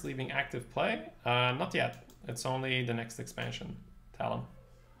cards leaving active play? Not yet. It's only the next expansion. Tell them.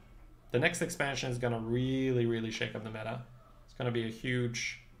 The next expansion is going to really, really shake up the meta. It's going to be a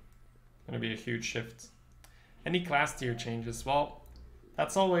huge shift. Any class tier changes? Well,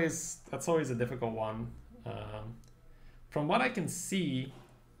 that's always a difficult one. From what I can see,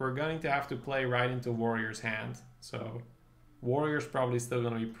 we're going to have to play right into Warrior's hand. So Warrior's probably still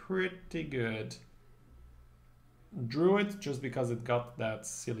going to be pretty good. Druid, just because it got that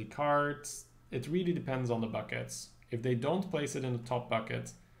silly card, it really depends on the buckets. If they don't place it in the top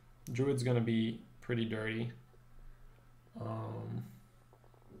bucket, Druid's going to be pretty dirty.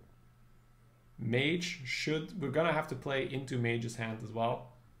 Mage we're going to have to play into Mage's hand as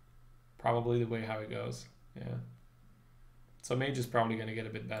well. Probably the way how it goes. Yeah. So Mage is probably going to get a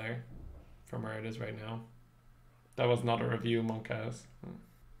bit better from where it is right now. That was not a review, Moncas.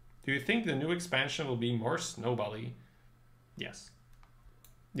 Do you think the new expansion will be more snowbally? Yes.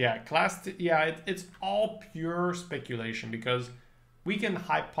 Yeah, it's all pure speculation because we can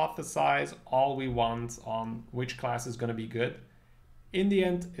hypothesize all we want on which class is going to be good. In the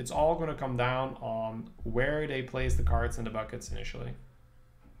end, it's all going to come down on where they place the cards in the buckets initially.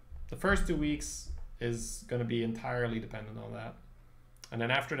 The first 2 weeks is going to be entirely dependent on that. And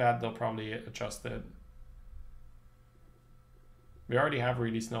then after that, they'll probably adjust it. We already have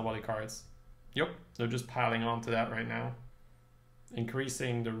really snowbally cards. Yep, they're just piling on to that right now.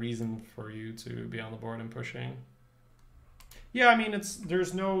 Increasing the reason for you to be on the board and pushing. Yeah, I mean,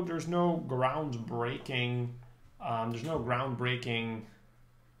 there's no groundbreaking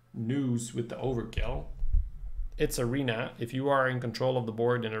news with the overkill. It's arena. If you are in control of the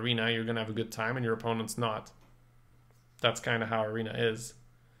board in arena, you're gonna have a good time and your opponent's not. That's kind of how arena is.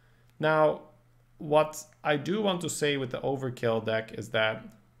 Now, what I do want to say with the overkill deck is that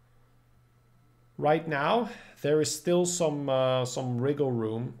right now there is still some wriggle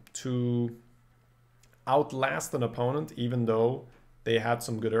room to outlast an opponent, even though they had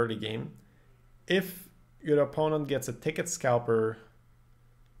some good early game. If your opponent gets a ticket scalper,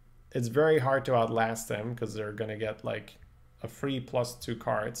 it's very hard to outlast them because they're gonna get like a free +2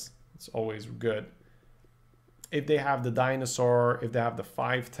 cards. It's always good. If they have the dinosaur, if they have the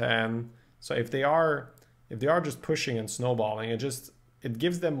 5/10, so if they are just pushing and snowballing, it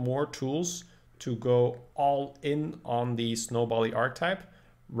gives them more tools to go all in on the snowbally archetype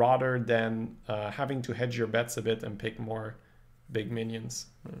rather than having to hedge your bets a bit and pick more big minions.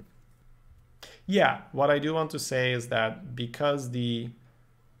 Yeah, what I do want to say is that because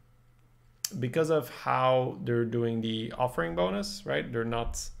of how they're doing the offering bonus, right? They're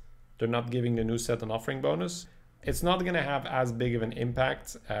not giving the new set an offering bonus. It's not going to have as big of an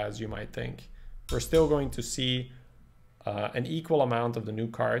impact as you might think. We're still going to see an equal amount of the new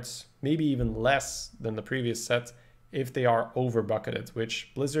cards, maybe even less than the previous set if they are over bucketed,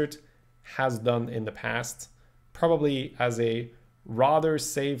 which Blizzard has done in the past, probably as a rather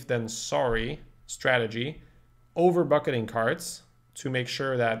safe than sorry strategy, over bucketing cards to make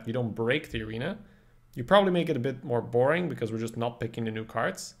sure that you don't break the arena. You probably make it a bit more boring because we're just not picking the new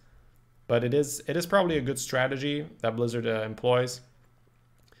cards, but it is probably a good strategy that Blizzard employs.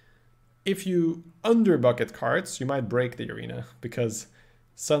 If you under bucket cards, you might break the arena because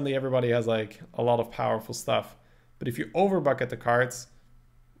suddenly everybody has like a lot of powerful stuff. But if you over bucket the cards,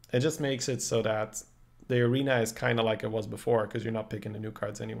 it just makes it so that the arena is kind of like it was before because you're not picking the new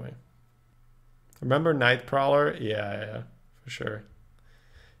cards anyway. Remember Nightcrawler? Yeah, for sure.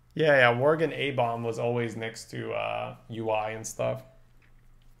 Yeah, Worgen A-Bomb was always next to UI and stuff.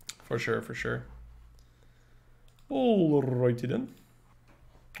 For sure. Alrighty then.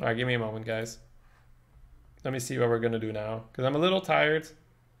 Alright, give me a moment, guys. Let me see what we're going to do now. Because I'm a little tired,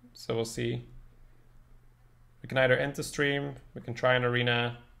 so we'll see. We can either end the stream, we can try an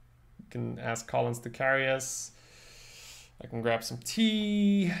arena, we can ask Collins to carry us. I can grab some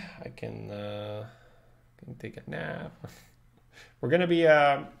tea, I can take a nap. We're gonna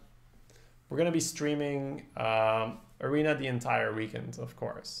be streaming arena the entire weekend, of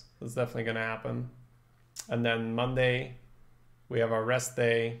course. That's definitely gonna happen. And then Monday we have our rest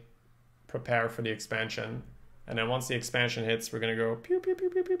day, prepare for the expansion, and then once the expansion hits, we're gonna go pew pew pew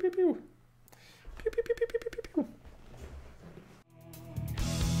pew pew pew pew pew pew pew pew pew pew.